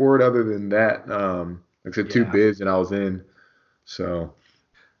pretty straightforward. Other than that, like I said, 2 bids and I was in, so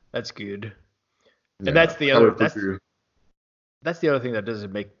that's good. Yeah, and that's the other thing that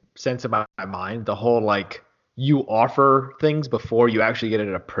doesn't make sense in my mind. The whole like, you offer things before you actually get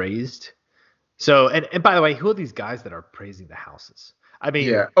it appraised. So, and by the way, who are these guys that are appraising the houses? I mean,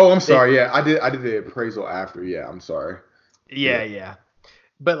 yeah. Oh, I'm sorry. Yeah, I did the appraisal after. Yeah, I'm sorry. Yeah.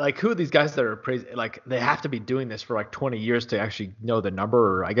 But like, who are these guys that are appraising? Like, they have to be doing this for like 20 years to actually know the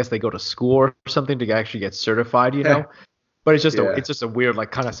number, or I guess they go to school or something to actually get certified, But it's just it's just a weird,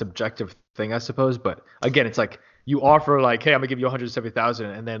 like, kind of subjective thing, I suppose. But again, it's like, you offer like, hey, I'm gonna give you 170,000,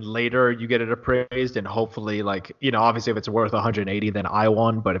 and then later you get it appraised, and hopefully, like, obviously if it's worth 180, then I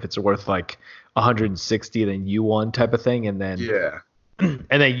won, but if it's worth like 160, then you won, type of thing, and then Yeah.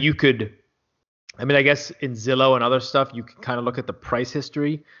 you could, I mean, I guess in Zillow and other stuff, you can kind of look at the price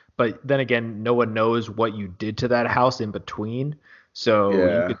history, but then again, no one knows what you did to that house in between. So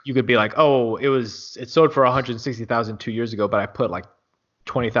Yeah. you could be like, oh, it sold for 160,000 2 years ago, but I put like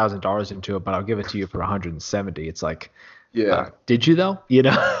 $20,000 into it, but I'll give it to you for 170. It's like, Yeah. did you though?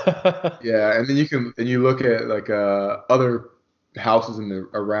 Yeah. And then you look at like other houses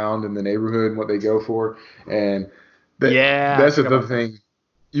around in the neighborhood and what they go for, and Yeah, I that's forgot another about that. thing.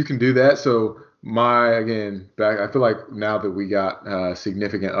 You can do that. So I feel like now that we got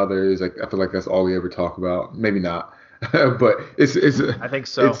significant others, like I feel like that's all we ever talk about. Maybe not, but I think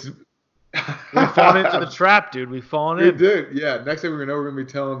so. it's We've fallen into the trap, dude. We've fallen we in. did. Yeah. Next thing we're gonna be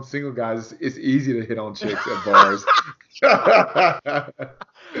telling single guys it's easy to hit on chicks at bars.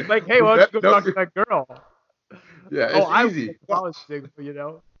 Like, hey, why don't you go No, talk to that girl? yeah, Oh, it's I easy. was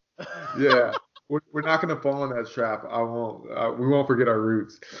single, Yeah, we're not gonna fall in that trap. I won't. We won't forget our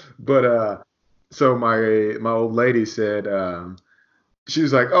roots. But so my old lady said, she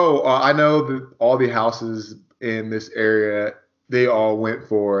was like, "Oh, I know that all the houses in this area, they all went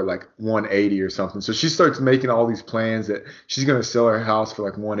for like 180 or something." So she starts making all these plans that she's gonna sell her house for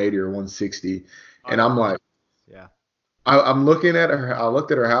like 180 or 160, and I'm like. Yeah. I'm looking at her. I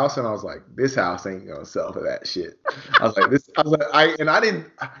looked at her house and I was like, "This house ain't gonna sell for that shit." I was like, "This." I was like, I didn't,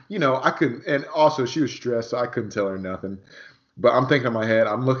 I couldn't. And also, she was stressed, so I couldn't tell her nothing. But I'm thinking in my head,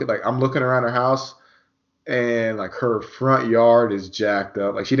 I'm looking around her house, and like her front yard is jacked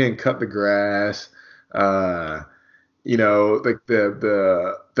up. Like she didn't cut the grass. Uh, like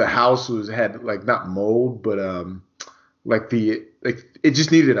the house had like not mold, but it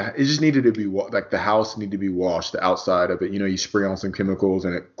just needed to be like the house needed to be washed, the outside of it. You spray on some chemicals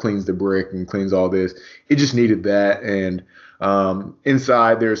and it cleans the brick and cleans all this. It just needed that. And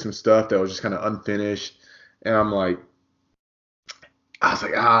inside there's some stuff that was just kind of unfinished. And I was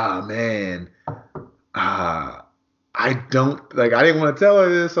like, ah man, I didn't want to tell her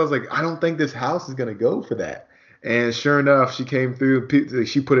this. I was like, I don't think this house is gonna go for that. And sure enough, she came through.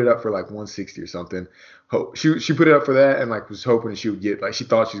 She put it up for like 160 or something. She put it up for that and like was hoping she would get, like, she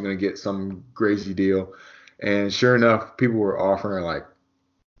thought she was gonna get some crazy deal. And sure enough, people were offering her like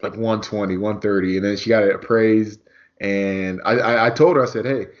 120, 130, and then she got it appraised. And I told her, I said,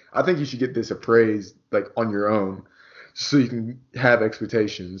 hey, I think you should get this appraised like on your own, so you can have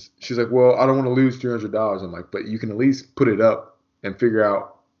expectations. She's like, well, I don't want to lose $300. I'm like, but you can at least put it up and figure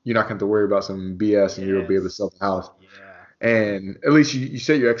out you're not going to have to worry about some BS and you'll be able to sell the house. Yeah. And at least you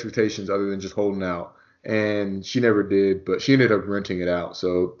set your expectations other than just holding out. And she never did, but she ended up renting it out.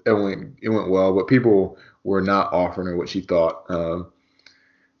 So it went well, but people were not offering her what she thought.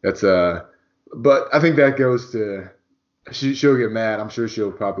 That's but I think that goes to, she'll get mad. I'm sure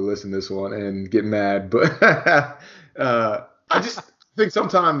she'll probably listen to this one and get mad. But I just think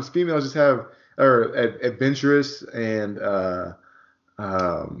sometimes females just are adventurous and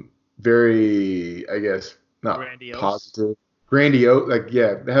very, I guess, not Grandiose. positive, grandiose. Like,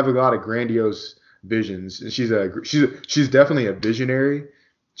 yeah, they have a lot of grandiose visions. And she's definitely a visionary.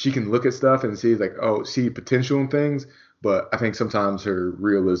 She can look at stuff and see potential in things. But I think sometimes her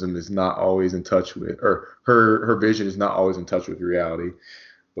realism is not always in touch with, or her vision is not always in touch with reality.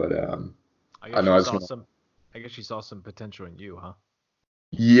 But I know I guess she saw some potential in you, huh?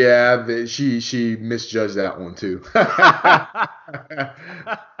 yeah, she misjudged that one too.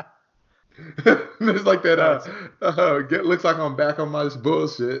 It's like that. Looks like I'm back on my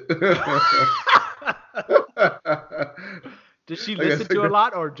bullshit. Does she listen to a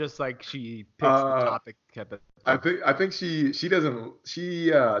lot, or just like she picks the topic? I think she doesn't,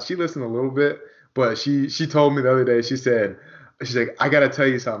 she listened a little bit, but she told me the other day, she's like, I gotta tell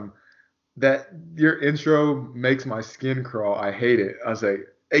you something, that your intro makes my skin crawl. I hate it. I was like,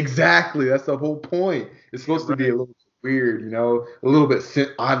 exactly, that's the whole point. It's supposed to be a little weird, a little bit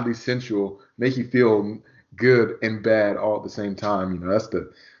oddly sensual, make you feel good and bad all at the same time. That's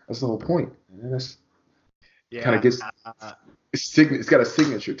the whole point. Kind of gets it's got a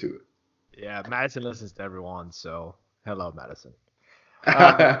signature to it. Yeah, Madison listens to everyone, so hello, Madison.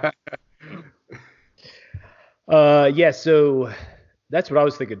 Yeah, so that's what I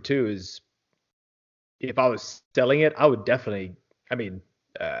was thinking too, is if I was selling it, I would definitely,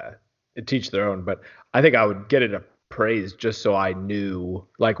 teach their own, but I think I would get it appraised just so I knew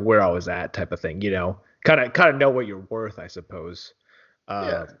like where I was at, type of thing, kind of know what you're worth, I suppose.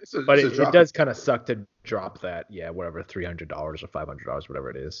 But it does kind of suck to drop that, whatever, $300 or $500, whatever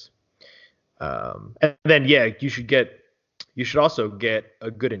it is. And then yeah, you should also get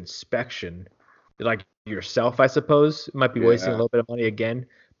a good inspection, like yourself, I suppose. It might be wasting a Yeah. little bit of money again,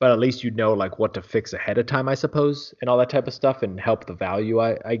 but at least you know like what to fix ahead of time, I suppose, and all that type of stuff, and help the value,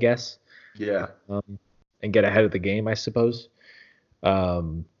 I guess, Yeah. um, and get ahead of the game, I suppose.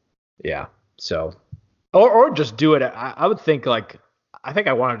 Um, yeah. So, or just do it. I would think like I think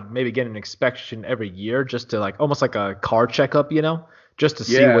I want to maybe get an inspection every year just to like almost like a car checkup, just to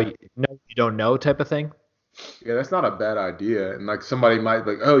see what Yeah. you know you don't know type of thing. Yeah, that's not a bad idea. And like somebody might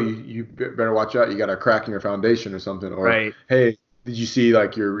like, oh, you better watch out. You got a crack in your foundation or something. Or Right. hey, did you see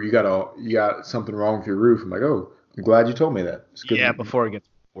like you got something wrong with your roof? I'm like, oh, I'm glad you told me that. It's Yeah, good. before it gets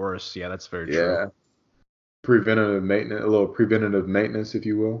worse. Yeah, that's very true. Yeah, preventative maintenance, a little preventative maintenance, if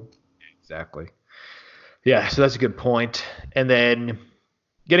you will. Exactly. Yeah, so that's a good point. And then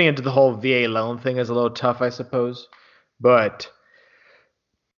getting into the whole VA loan thing is a little tough, I suppose. But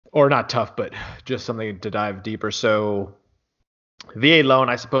or not tough, but just something to dive deeper. So VA loan,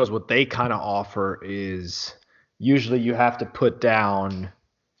 I suppose what they kind of offer is usually you have to put down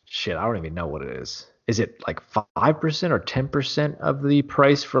shit, I don't even know what it is. Is it like 5% or 10% of the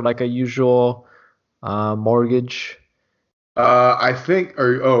price for like a usual mortgage? I think,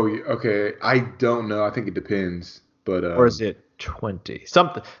 or oh, okay, I don't know. I think it depends, but Or is it 20?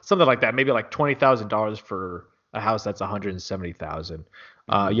 Something like that. Maybe like $20,000 for a house that's 170,000.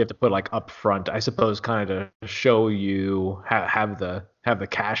 You mhm. have to put like upfront, I suppose, kind of to show you have the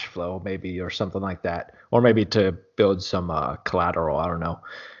cash flow maybe or something like that, or maybe to build some collateral. I don't know,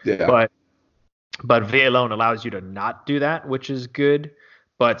 Yeah, but VA loan allows you to not do that, which is good.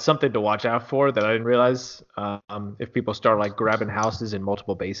 But something to watch out for that I didn't realize, if people start like grabbing houses in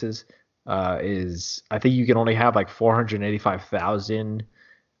multiple bases, is I think you can only have like 485,000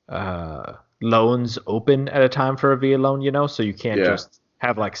 loans open at a time for a VA loan, so you can't yeah, just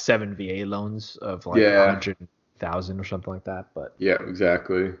have like seven VA loans of like yeah, 100,000 or something like that. yeah,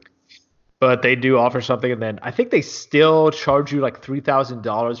 exactly. But they do offer something, and then I think they still charge you like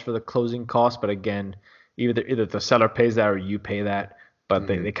 $3,000 for the closing cost. But again, either the seller pays that or you pay that. But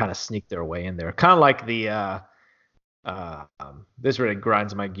they Hmm. kind of sneak their way in there, kind of like the this really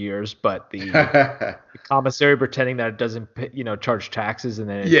grinds my gears, but the commissary pretending that it doesn't charge taxes, and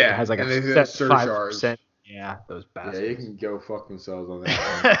then it Yeah, has like a and they hit a set surcharge. 5%. Yeah, those Yeah, you bastards. can go fuck themselves on that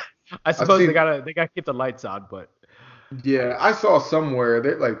one. I I've suppose seen, they gotta keep the lights on, but yeah, I saw somewhere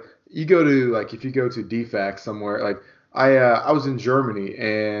that like you go to like if you go to DFAC somewhere like I was in Germany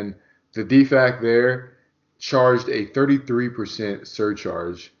and the DFAC there charged a 33%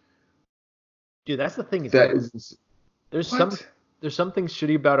 surcharge. dude, that's the thing is That like is there's some what? there's something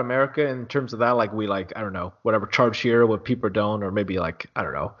shitty about America in terms of that. Like we like I don't know whatever charge here, what people don't, or maybe like I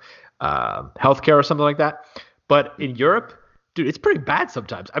don't know, healthcare or something like that. But in Europe, dude, it's pretty bad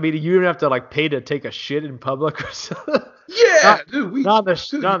sometimes. I mean, you don't have to like pay to take a shit in public or something. Yeah, not dude, not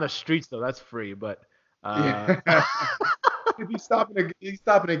dude, on the streets though. That's free. But yeah. If you stop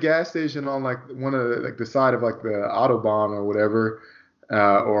in a gas station on like one of the, like the side of like the autobahn or whatever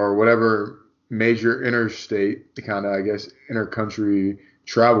major interstate, the kind of I guess intercountry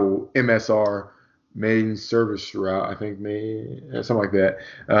travel MSR main service route, I think may something like that.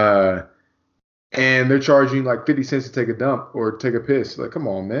 And they're charging like 50 cents to take a dump or take a piss. Like, come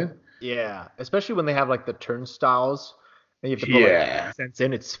on, man. yeah, especially when they have like the turnstiles and you have to put like Yeah, 8 cents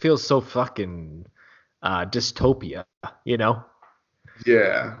in. It feels so fucking dystopia, you know.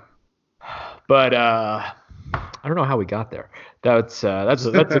 yeah. But I don't know how we got there. That's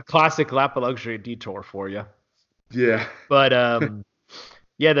a classic lap of luxury detour for you. Yeah. But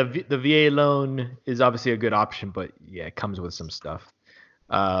yeah, the VA loan is obviously a good option, but yeah, it comes with some stuff.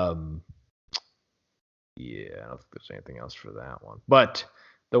 Um, yeah, I don't think there's anything else for that one. But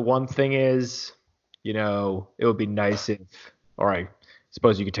the one thing is, it would be nice if, or I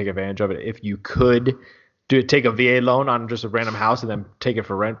suppose you could take advantage of it if you could take a VA loan on just a random house and then take it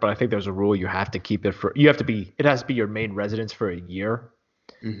for rent. But I think there's a rule you have to keep it for. It has to be your main residence for a year.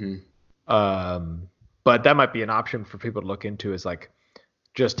 Hmm. Um, but that might be an option for people to look into is like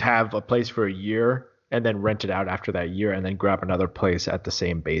just have a place for a year and then rent it out after that year and then grab another place at the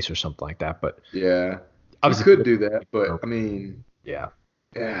same base or something like that. But Yeah. You obviously, could do that, but I mean, yeah.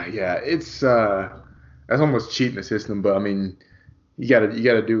 yeah, yeah, it's that's almost cheating the system, but I mean, you gotta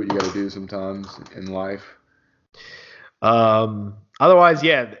do what you gotta do sometimes in life. Otherwise,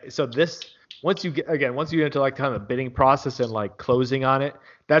 yeah. So once you get into like kind of the bidding process and like closing on it,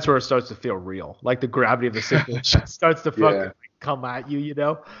 that's where it starts to feel real. Like the gravity of the situation starts to fucking Yeah. like, come at you,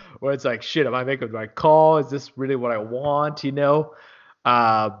 where it's like, shit, am I making the right call? Is this really what I want?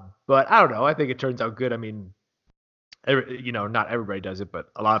 Uh, but I don't know. I think it turns out good. I mean, not everybody does it, but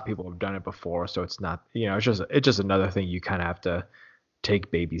a lot of people have done it before. So it's not, it's just another thing you kind of have to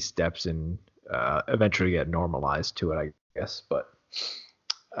take baby steps and eventually get normalized to it, I guess. But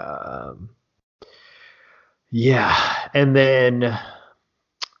um, yeah, and then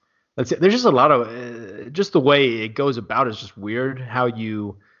let's see, there's just a lot of just the way it goes about is just weird. How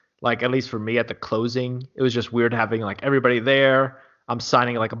you like, at least for me at the closing, it was just weird having like everybody there. I'm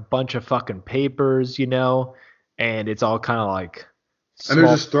signing like a bunch of fucking papers, and it's all kind of like And they're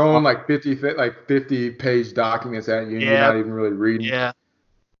small. just throwing like 50 page documents at you, and you're Yeah, not even really reading. yeah.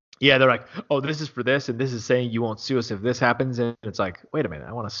 Yeah, they're like, oh, this is for this, and this is saying you won't sue us if this happens, and it's like, wait a minute,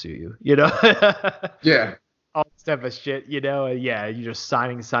 I want to sue you, Yeah. all this type of shit, and yeah, you're just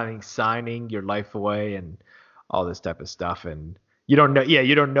signing your life away, and all this type of stuff, and you don't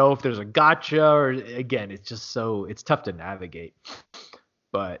know if there's a gotcha, or again, it's tough to navigate,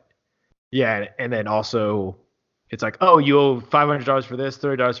 but yeah, and then also it's like, oh, you owe $500 for this,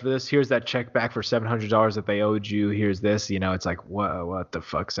 $30 for this. Here's that check back for $700 that they owed you. Here's this, it's like, what the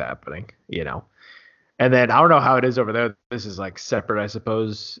fuck's happening, And then I don't know how it is over there. This is like separate, I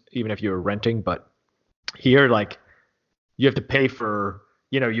suppose, even if you were renting. But here, like, you have to pay for,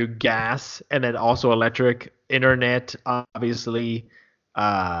 your gas and then also electric, internet, obviously,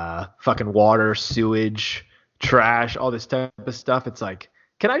 fucking water, sewage, trash, all this type of stuff. It's like,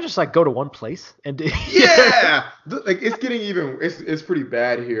 can I just like go to one place and do? Yeah, like it's getting even. It's pretty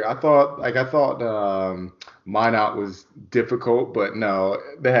bad here. I thought Minot was difficult, but no,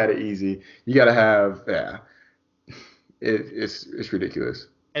 they had it easy. You gotta have It's ridiculous.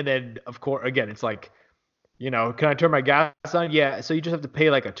 And then of course again, it's like, can I turn my gas on? Yeah. So you just have to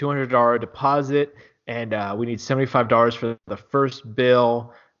pay like a $200 deposit, and we need $75 for the first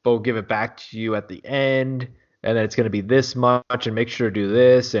bill, but we'll give it back to you at the end. And then it's going to be this much, and make sure to do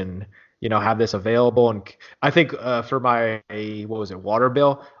this, and have this available. And I think for my water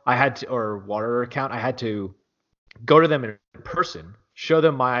bill, or water account, I had to go to them in person, show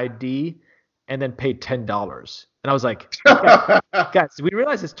them my ID, and then pay $10. And I was like, guys, do we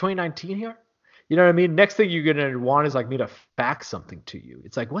realize it's 2019 here? You know what I mean? Next thing you're gonna want is like me to fax something to you.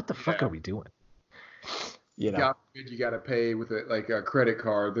 It's like, what the fuck are we doing? You got to pay with a credit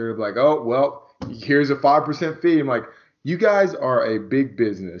card. They're like, oh well, here's a 5% fee. I'm like, you guys are a big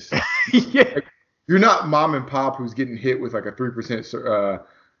business. Yeah. Like, you're not mom and pop who's getting hit with like a 3%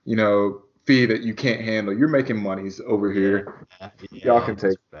 fee that you can't handle. You're making monies over here. Yeah, Y'all can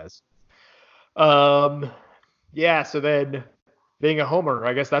take best. Yeah. So then, being a homeowner,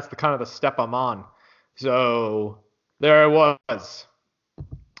 I guess that's the kind of the step I'm on. So there I was.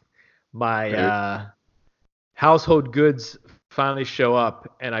 My household goods finally show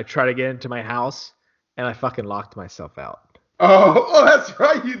up, and I try to get into my house, and I fucking locked myself out. Oh, that's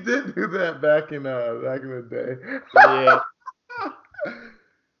right. You did do that back in the day. Yeah.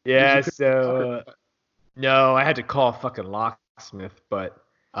 Yeah. So no, I had to call a fucking locksmith, but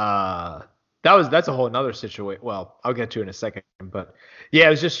that's a whole another situation. Well, I'll get to it in a second, but yeah, it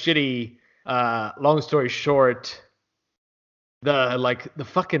was just shitty. Long story short, the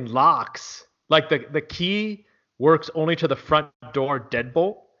fucking locks, like the key works only to the front door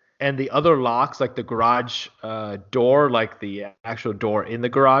deadbolt, and the other locks, like the garage door, like the actual door in the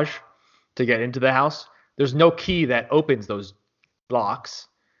garage to get into the house, there's no key that opens those locks.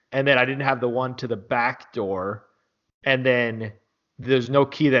 And then I didn't have the one to the back door, and then there's no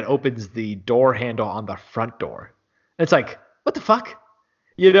key that opens the door handle on the front door. And it's like, what the fuck?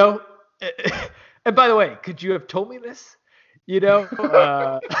 And by the way, could you have told me this?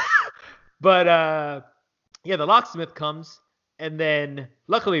 But yeah, the locksmith comes, and then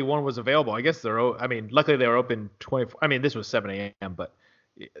luckily one was available. I guess luckily they were open 24. I mean, this was 7 a.m., but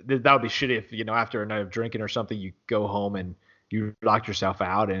that would be shitty if, after a night of drinking or something, you go home and you lock yourself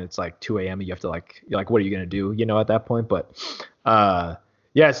out, and it's like 2 a.m. and you have to you're like, what are you going to do, at that point? But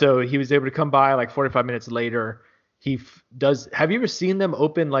yeah, so he was able to come by like 45 minutes later. Have you ever seen them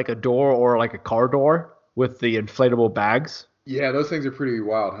open like a door or like a car door with the inflatable bags? Yeah, those things are pretty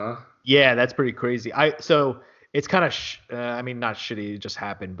wild, huh? Yeah, that's pretty crazy. So it's kind of, not shitty, it just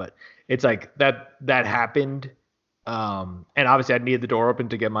happened, but it's like that happened. And obviously I needed the door open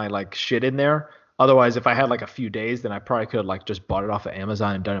to get my like shit in there. Otherwise, if I had like a few days, then I probably could have like just bought it off of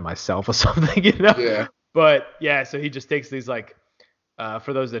Amazon and done it myself or something, Yeah. But yeah, so he just takes these like,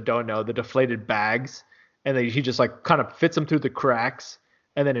 for those that don't know, the deflated bags, and then he just like kind of fits them through the cracks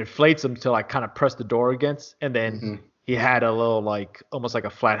and then inflates them to like kind of press the door against, and then he had a little like almost like a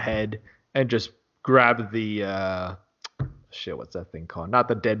flat head, and just grabbed the what's that thing called? Not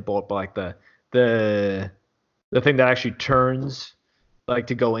the deadbolt, but like the thing that actually turns like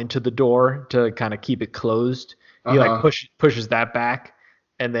to go into the door to kind of keep it closed. He like Uh-huh. pushes that back,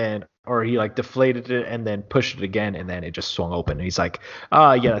 and then or he like deflated it and then pushed it again, and then it just swung open. And he's like,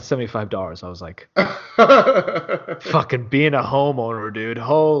 yeah, that's $75. I was like, fucking being a homeowner, dude.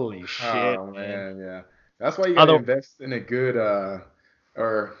 Holy shit, Oh man. man, yeah. That's why you got to Although, invest in a good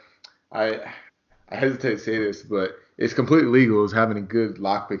or I I hesitate to say this, but it's completely legal is having a good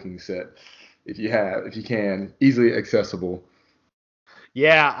lockpicking set if you can, easily accessible.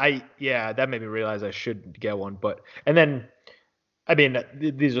 yeah, that made me realize I should get one. But and then I mean,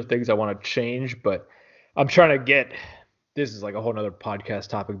 these are things I want to change, but I'm trying to get. This is like a whole nother podcast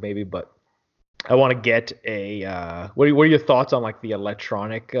topic, maybe, but I want to get a. What are your thoughts on like the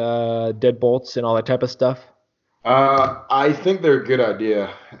electronic deadbolts and all that type of stuff? I think they're a good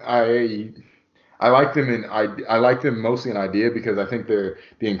idea. I like them I like them mostly in idea because I think the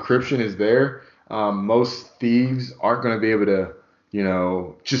encryption is there. Most thieves aren't going to be able to,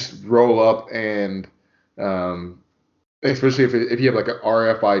 just roll up and, um, especially if you have like an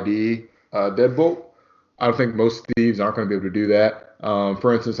RFID deadbolt. I don't think most thieves aren't going to be able to do that.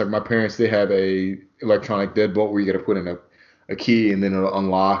 For instance, like my parents, they have a electronic deadbolt where you got to put in a key and then it'll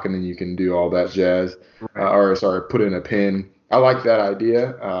unlock and then you can do all that jazz. Right. Or sorry, put in a pin. I like that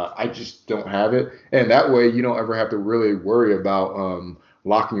idea. I just don't have it, and that way you don't ever have to really worry about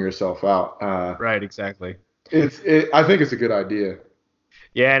locking yourself out. Right. Exactly. I think it's a good idea.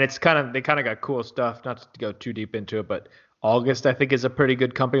 Yeah, and it's kind of they kind of got cool stuff. Not to go too deep into it, but August I think is a pretty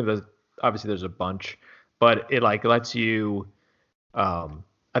good company. There's a bunch, but it like lets you.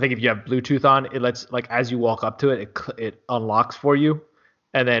 I think if you have Bluetooth on, it lets like as you walk up to it, it unlocks for you,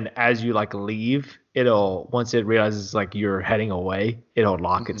 and then as you like leave, it'll once it realizes like you're heading away, it'll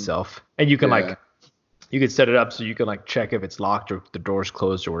lock Hmm. itself, and you can Yeah. like you can set it up so you can like check if it's locked or if the door's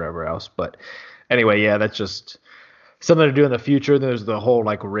closed or whatever else. But anyway, yeah, that's just something to do in the future. There's the whole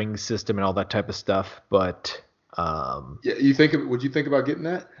like ring system and all that type of stuff. But Yeah. Would you think about getting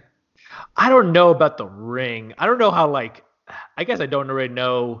that? I don't know about the ring. I don't know how like I guess I don't really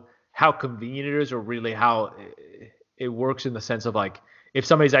know how convenient it is or really how it works in the sense of like if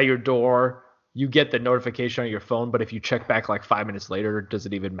somebody's at your door, you get the notification on your phone, but if you check back like 5 minutes later, does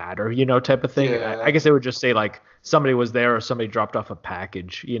it even matter? Type of thing. I Yeah. guess it would just say like somebody was there or somebody dropped off a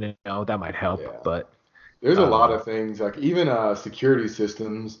package. That might help. Yeah. But There's a lot um, of things, like even security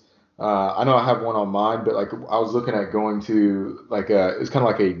systems. I know I have one on mine, but like I was looking at going to like it's kind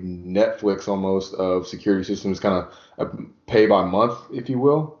of like a Netflix almost of security systems, kind of a pay by month, if you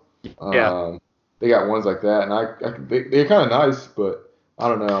will. yeah, They got ones like that, and they're kind of nice, but I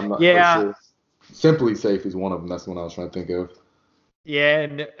don't know. I'm not quite yeah, sure. Simply Safe is one of them. That's the one I was trying to think of. yeah.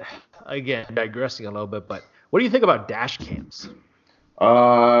 And again, digressing a little bit, but what do you think about dash cams?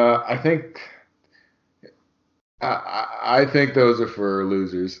 I think. I think those are for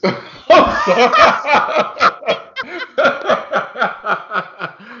losers.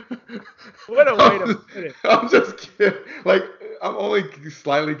 What a way to put it. I'm just kidding. Like, I'm only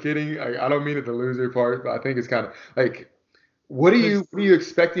slightly kidding. I don't mean it the loser part, but I think it's kind of like, Because what are you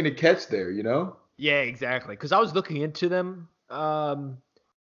expecting to catch there? You know? yeah, exactly. Because I was looking into them.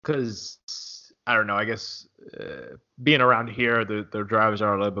 Because I don't know. I guess being around here, the drivers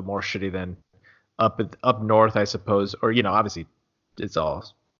are a little bit more shitty than up north, I suppose. Or obviously, it's all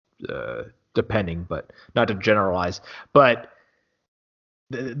uh, depending, but not to generalize. But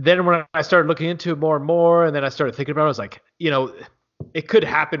then when I started looking into it more and more, and then I started thinking about it, I was like, it could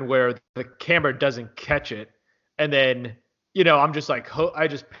happen where the camera doesn't catch it, and then I'm just like, I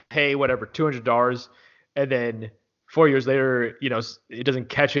just pay whatever $200, and then 4 years later, it doesn't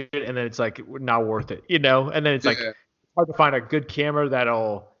catch it, and then it's like not worth it, and then it's like Yeah. hard to find a good camera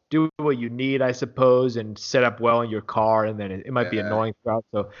that'll do what you need, I suppose, and set up well in your car, and then it might be Yeah. annoying throughout.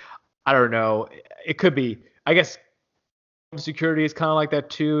 So I don't know. It could be. I guess security is kind of like that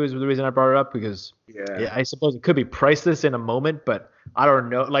too. Is the reason I brought it up because Yeah. yeah, I suppose it could be priceless in a moment, but I don't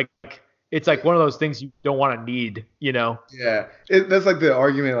know. Like it's like one of those things you don't want to need. Yeah, that's like the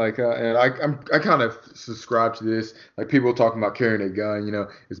argument. Like, and I kind of subscribe to this. Like people talking about carrying a gun.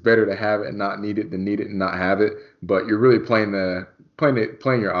 It's better to have it and not need it than need it and not have it. But you're really playing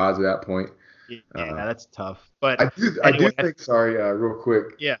your odds at that point. Yeah, Uh, that's tough. But I do anyway, think. Sorry, real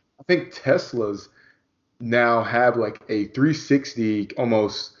quick. yeah, I think Teslas now have like a 360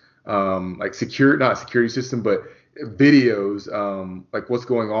 almost like not security system, but videos like what's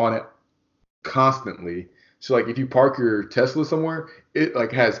going on constantly. So like if you park your Tesla somewhere, it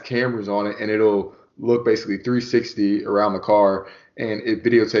like has cameras on it and it'll look basically 360 around the car and it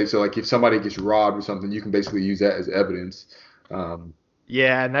videotapes. So like if somebody gets robbed or something, you can basically use that as evidence. Um,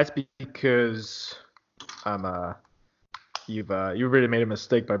 yeah, and that's because I'm You really made a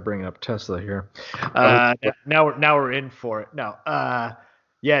mistake by bringing up Tesla here. Oh, Now we're in for it. No.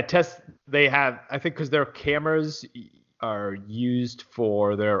 Yeah, they have, I think, because their cameras are used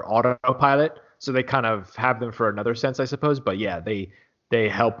for their autopilot, so they kind of have them for another sense, I suppose. But yeah, they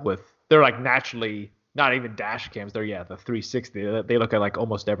help with. They're like naturally not even dash cams. They're the 360. They look at like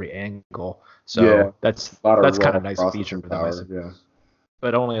almost every angle. So yeah, that's a lot of kind raw of nice feature processing for them, I power. suppose. Yeah.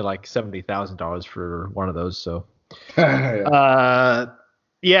 But only like $70,000 for one of those. So. Yeah.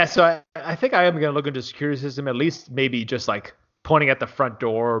 Yeah, so I think I am gonna look into security system, at least maybe just like pointing at the front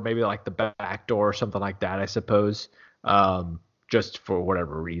door, or maybe like the back door or something like that, I suppose. Just for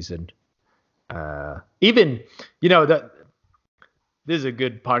whatever reason. Even that this is a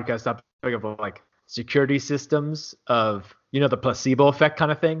good podcast topic of like security systems of the placebo effect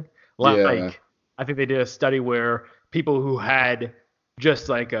kind of thing. Yeah. Like I think they did a study where people who had just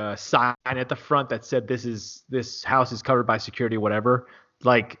like a sign at the front that said this house is covered by security, whatever,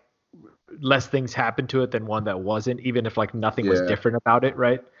 like less things happened to it than one that wasn't, even if like nothing was Yeah. different about it,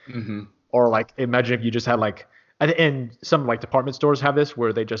 right? Hmm. Or like imagine if you just had like, and some like department stores have this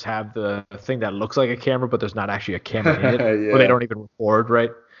where they just have the thing that looks like a camera, but there's not actually a camera in it, or they Yeah. don't even record,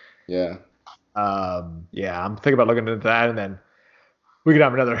 right? Yeah. Yeah, I'm thinking about looking into that, and then we could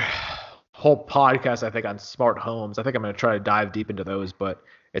have another whole podcast, I think, on smart homes. I think I'm going to try to dive deep into those, but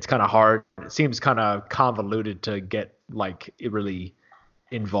it's kind of hard. It seems kind of convoluted to get like it really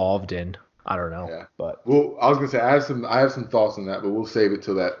involved in. I don't know, Yeah. but Well, I was gonna say I have some thoughts on that, but we'll save it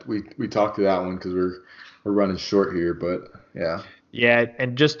till that we talk to that one because we're running short here. But yeah. yeah,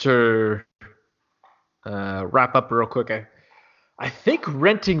 and just to wrap up real quick, I think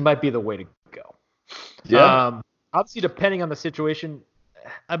renting might be the way to go. Yeah. Obviously, depending on the situation,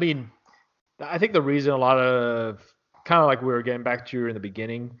 I mean, I think the reason a lot of kind of like we were getting back to in the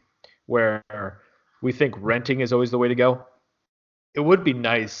beginning, where we think renting is always the way to go. It would be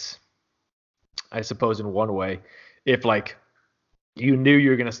nice, I suppose, in one way, if like you knew you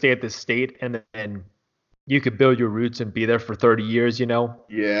were going to stay at this state and then you could build your roots and be there for 30 years, Yeah,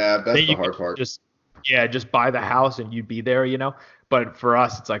 that's then the you could hard part. just buy the house and you'd be there. But for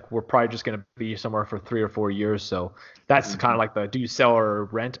us, it's like we're probably just going to be somewhere for 3 or 4 years. So that's kind Mhm. of like the do you sell or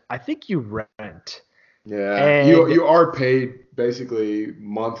rent? I think you rent. Yeah, And you are paid basically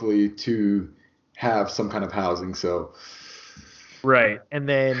monthly to have some kind of housing. So right. And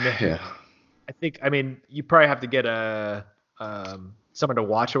then yeah. I mean, you probably have to get someone to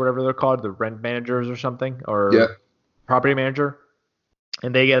watch or whatever they're called, the rent managers or something, Yeah. or property manager,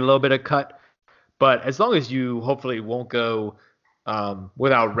 and they get a little bit of cut. But as long as you hopefully won't go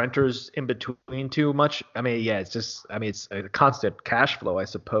without renters in between too much, I mean, yeah, it's a constant cash flow, I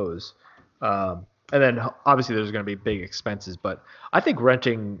suppose. And then obviously there's going to be big expenses, but I think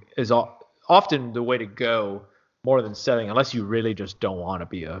renting is often the way to go more than selling, unless you really just don't want to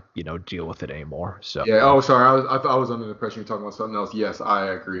be deal with it anymore. So Yeah. Oh, sorry. I thought I was under the impression you're talking about something else. Yes, I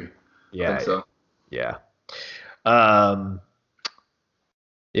agree. I think yeah, so. yeah, um,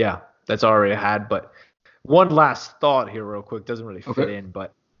 yeah, that's already had. But one last thought here, real quick, doesn't really fit Okay. in,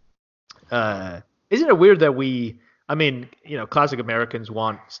 but isn't it weird that I mean, classic Americans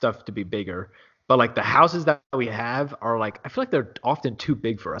want stuff to be bigger, but like the houses that we have are like, I feel like they're often too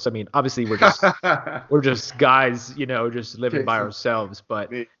big for us. I mean, obviously we're just guys, just living by Jason. ourselves,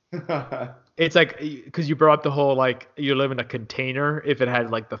 but Me. it's like, because you brought up the whole like you live in a container if it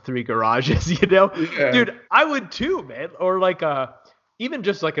had like the 3 garages, Yeah. dude, I would too, man. Or like even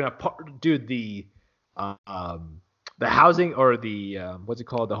just like an apart, dude, the housing or the what's it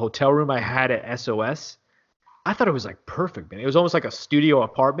called, the hotel room I had at SOS, I thought it was like perfect, man. It was almost like a studio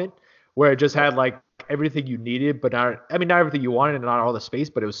apartment where it just had like everything you needed, but not everything you wanted and not all the space,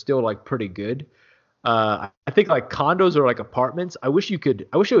 but it was still like pretty good. I think like condos or like apartments. I wish it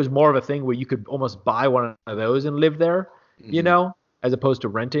was more of a thing where you could almost buy one of those and live there, Hmm. as opposed to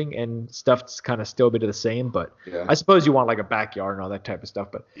renting, and stuff's kind of still a bit of the same. But Yeah. I suppose you want like a backyard and all that type of stuff.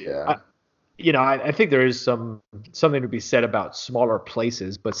 But Yeah. I, I think there is something to be said about smaller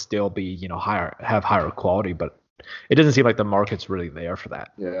places, but still be, have higher quality. But it doesn't seem like the market's really there for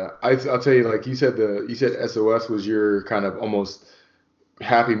that. Yeah. I'll tell you, like you said SOS was your kind of almost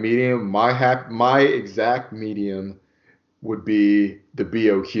happy medium. My exact medium would be the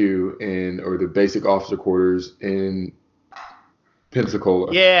BOQ or the basic officer quarters in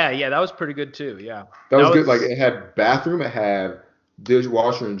Pensacola. Yeah, that was pretty good too. Yeah, That that was good. Like was. it had bathroom, it had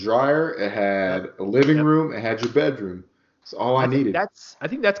dishwasher and dryer, it Yep, had a living yep. room, it had your bedroom. That's all I needed. I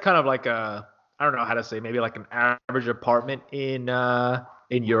think that's kind of like I don't know how to say, maybe like an average apartment in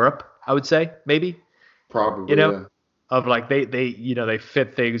Europe, I would say, maybe. You Probably, know, yeah. of like they they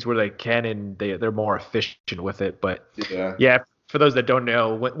fit things where they can and they're more efficient with it. But Yeah. yeah, for those that don't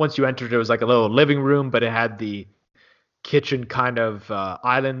know, once you entered, it was like a little living room, but it had the kitchen kind of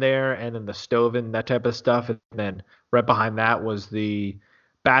island there, and then the stove and that type of stuff, and then right behind that was the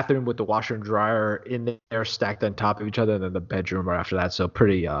bathroom with the washer and dryer in there stacked on top of each other, and then the bedroom right after that. So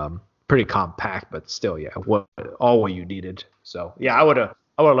pretty compact, but still, yeah, all what you needed. So yeah, I would have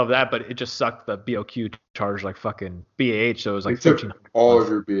loved that, but it just sucked. The BOQ charged like fucking BAH, so it was like It took 1,300 all month.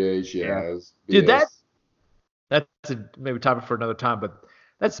 of your BH. Yeah. Yeah. It was Dude, BS. that's maybe topic for another time, but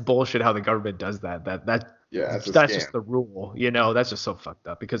that's bullshit how the government does that. Yeah, it's a That's scam. just the rule, That's just so fucked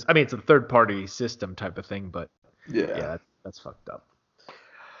up because I mean it's a third party system type of thing, but yeah, that's fucked up.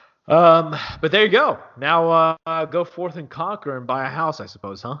 But there you go. Now go forth and conquer and buy a house, I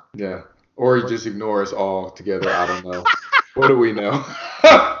suppose, huh? Yeah. Or you just ignore us all together. I don't know. What do we know?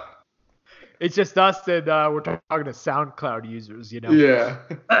 It's just us and we're talking to SoundCloud users, Yeah.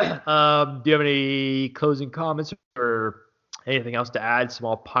 Do you have any closing comments or anything else to add?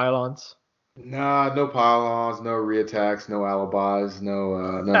 Small pylons? Nah, no pylons, no reattacks, no alibis,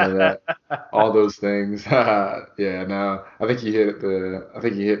 no none of that. All those things. Yeah, no. I think you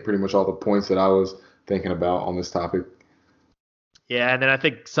hit pretty much all the points that I was thinking about on this topic. Yeah, and then I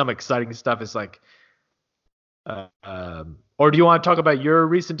think some exciting stuff is like, or do you want to talk about your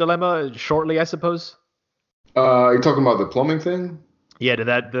recent dilemma shortly? I suppose. You're talking about the plumbing thing? Yeah, did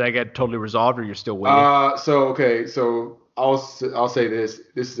that get totally resolved, or you're still waiting? So I'll say this.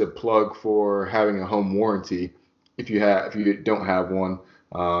 This is a plug for having a home warranty. If you don't have one,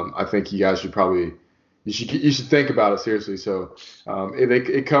 I think you guys should probably you should think about it seriously. So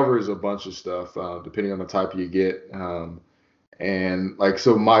it covers a bunch of stuff depending on the type you get. And like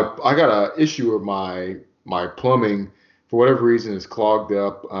so I got an issue with my plumbing for whatever reason is clogged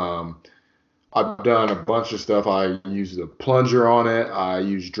up. I've done a bunch of stuff. I use the plunger on it. I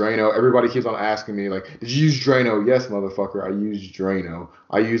use Drano. Everybody keeps on asking me, like, did you use Drano? Yes, motherfucker, I used Drano.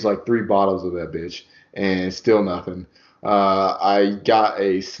 I used like 3 bottles of that bitch, and still nothing. I got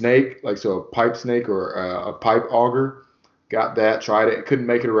a snake, like so a pipe snake or a pipe auger. Got that, tried it. Couldn't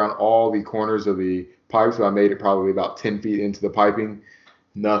make it around all the corners of the pipe, so I made it probably about 10 feet into the piping.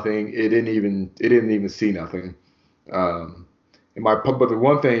 Nothing. It didn't even see nothing. But the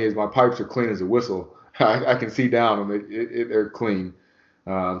one thing is my pipes are clean as a whistle. I can see down them. They're clean.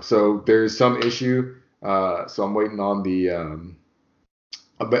 So there's some issue. So I'm waiting on the.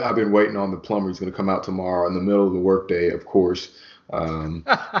 I've been waiting on the plumber. He's going to come out tomorrow in the middle of the workday, of course.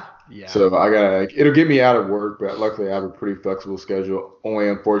 Yeah. So it'll get me out of work, but luckily I have a pretty flexible schedule. Only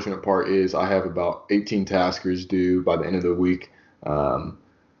unfortunate part is I have about 18 taskers due by the end of the week.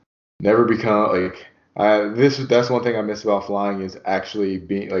 Never become like. That's one thing I miss about flying is actually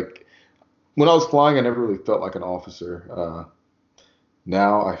being like when I was flying I never really felt like an officer.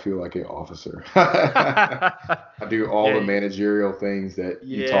 Now I feel like an officer. I do all the managerial things that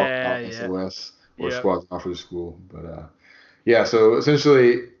you talk about SOS or Squadron Officer School. But so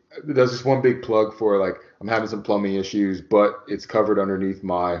essentially there's this one big plug for like I'm having some plumbing issues, but it's covered underneath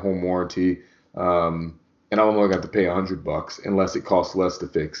my home warranty. And I'm only going to have to pay $100 unless it costs less to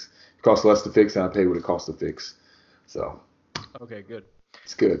fix. It costs less to fix, and I pay what it costs to fix. So. Okay, good.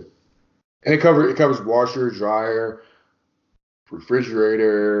 It's good, and it covers washer, dryer,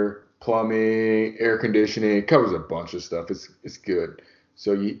 refrigerator, plumbing, air conditioning. It covers a bunch of stuff. It's good.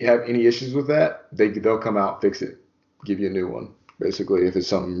 So you have any issues with that, they'll come out, fix it, give you a new one. Basically, if it's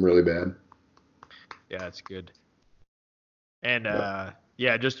something really bad. Yeah, that's good. And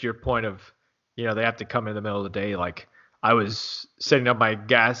just your point of, they have to come in the middle of the day, like. I was setting up my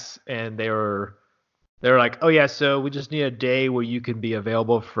gas and they were like, oh yeah, so we just need a day where you can be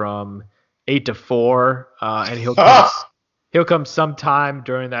available from 8 to 4, and he'll come sometime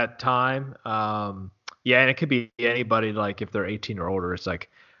during that time. And it could be anybody, like if they're 18 or older. It's like,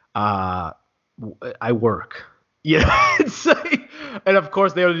 I work. It's like, and of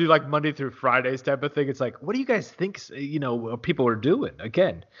course they only do like Monday through Fridays type of thing. It's like, what do you guys think? People are doing?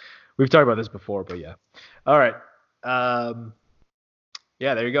 Again, we've talked about this before, but yeah. All right. There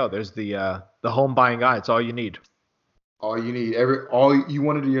you go. There's the home buying guide. It's all you need. All you need. All you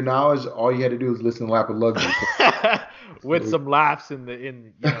wanted your knowledge. All you had to do was listen to Lap of Luxury. With some laughs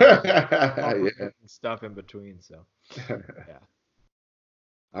in stuff in between. So yeah.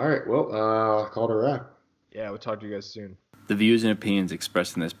 All right. Well, call it a wrap. Yeah, we'll talk to you guys soon. The views and opinions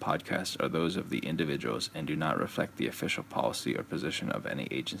expressed in this podcast are those of the individuals and do not reflect the official policy or position of any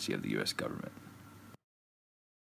agency of the U.S. government.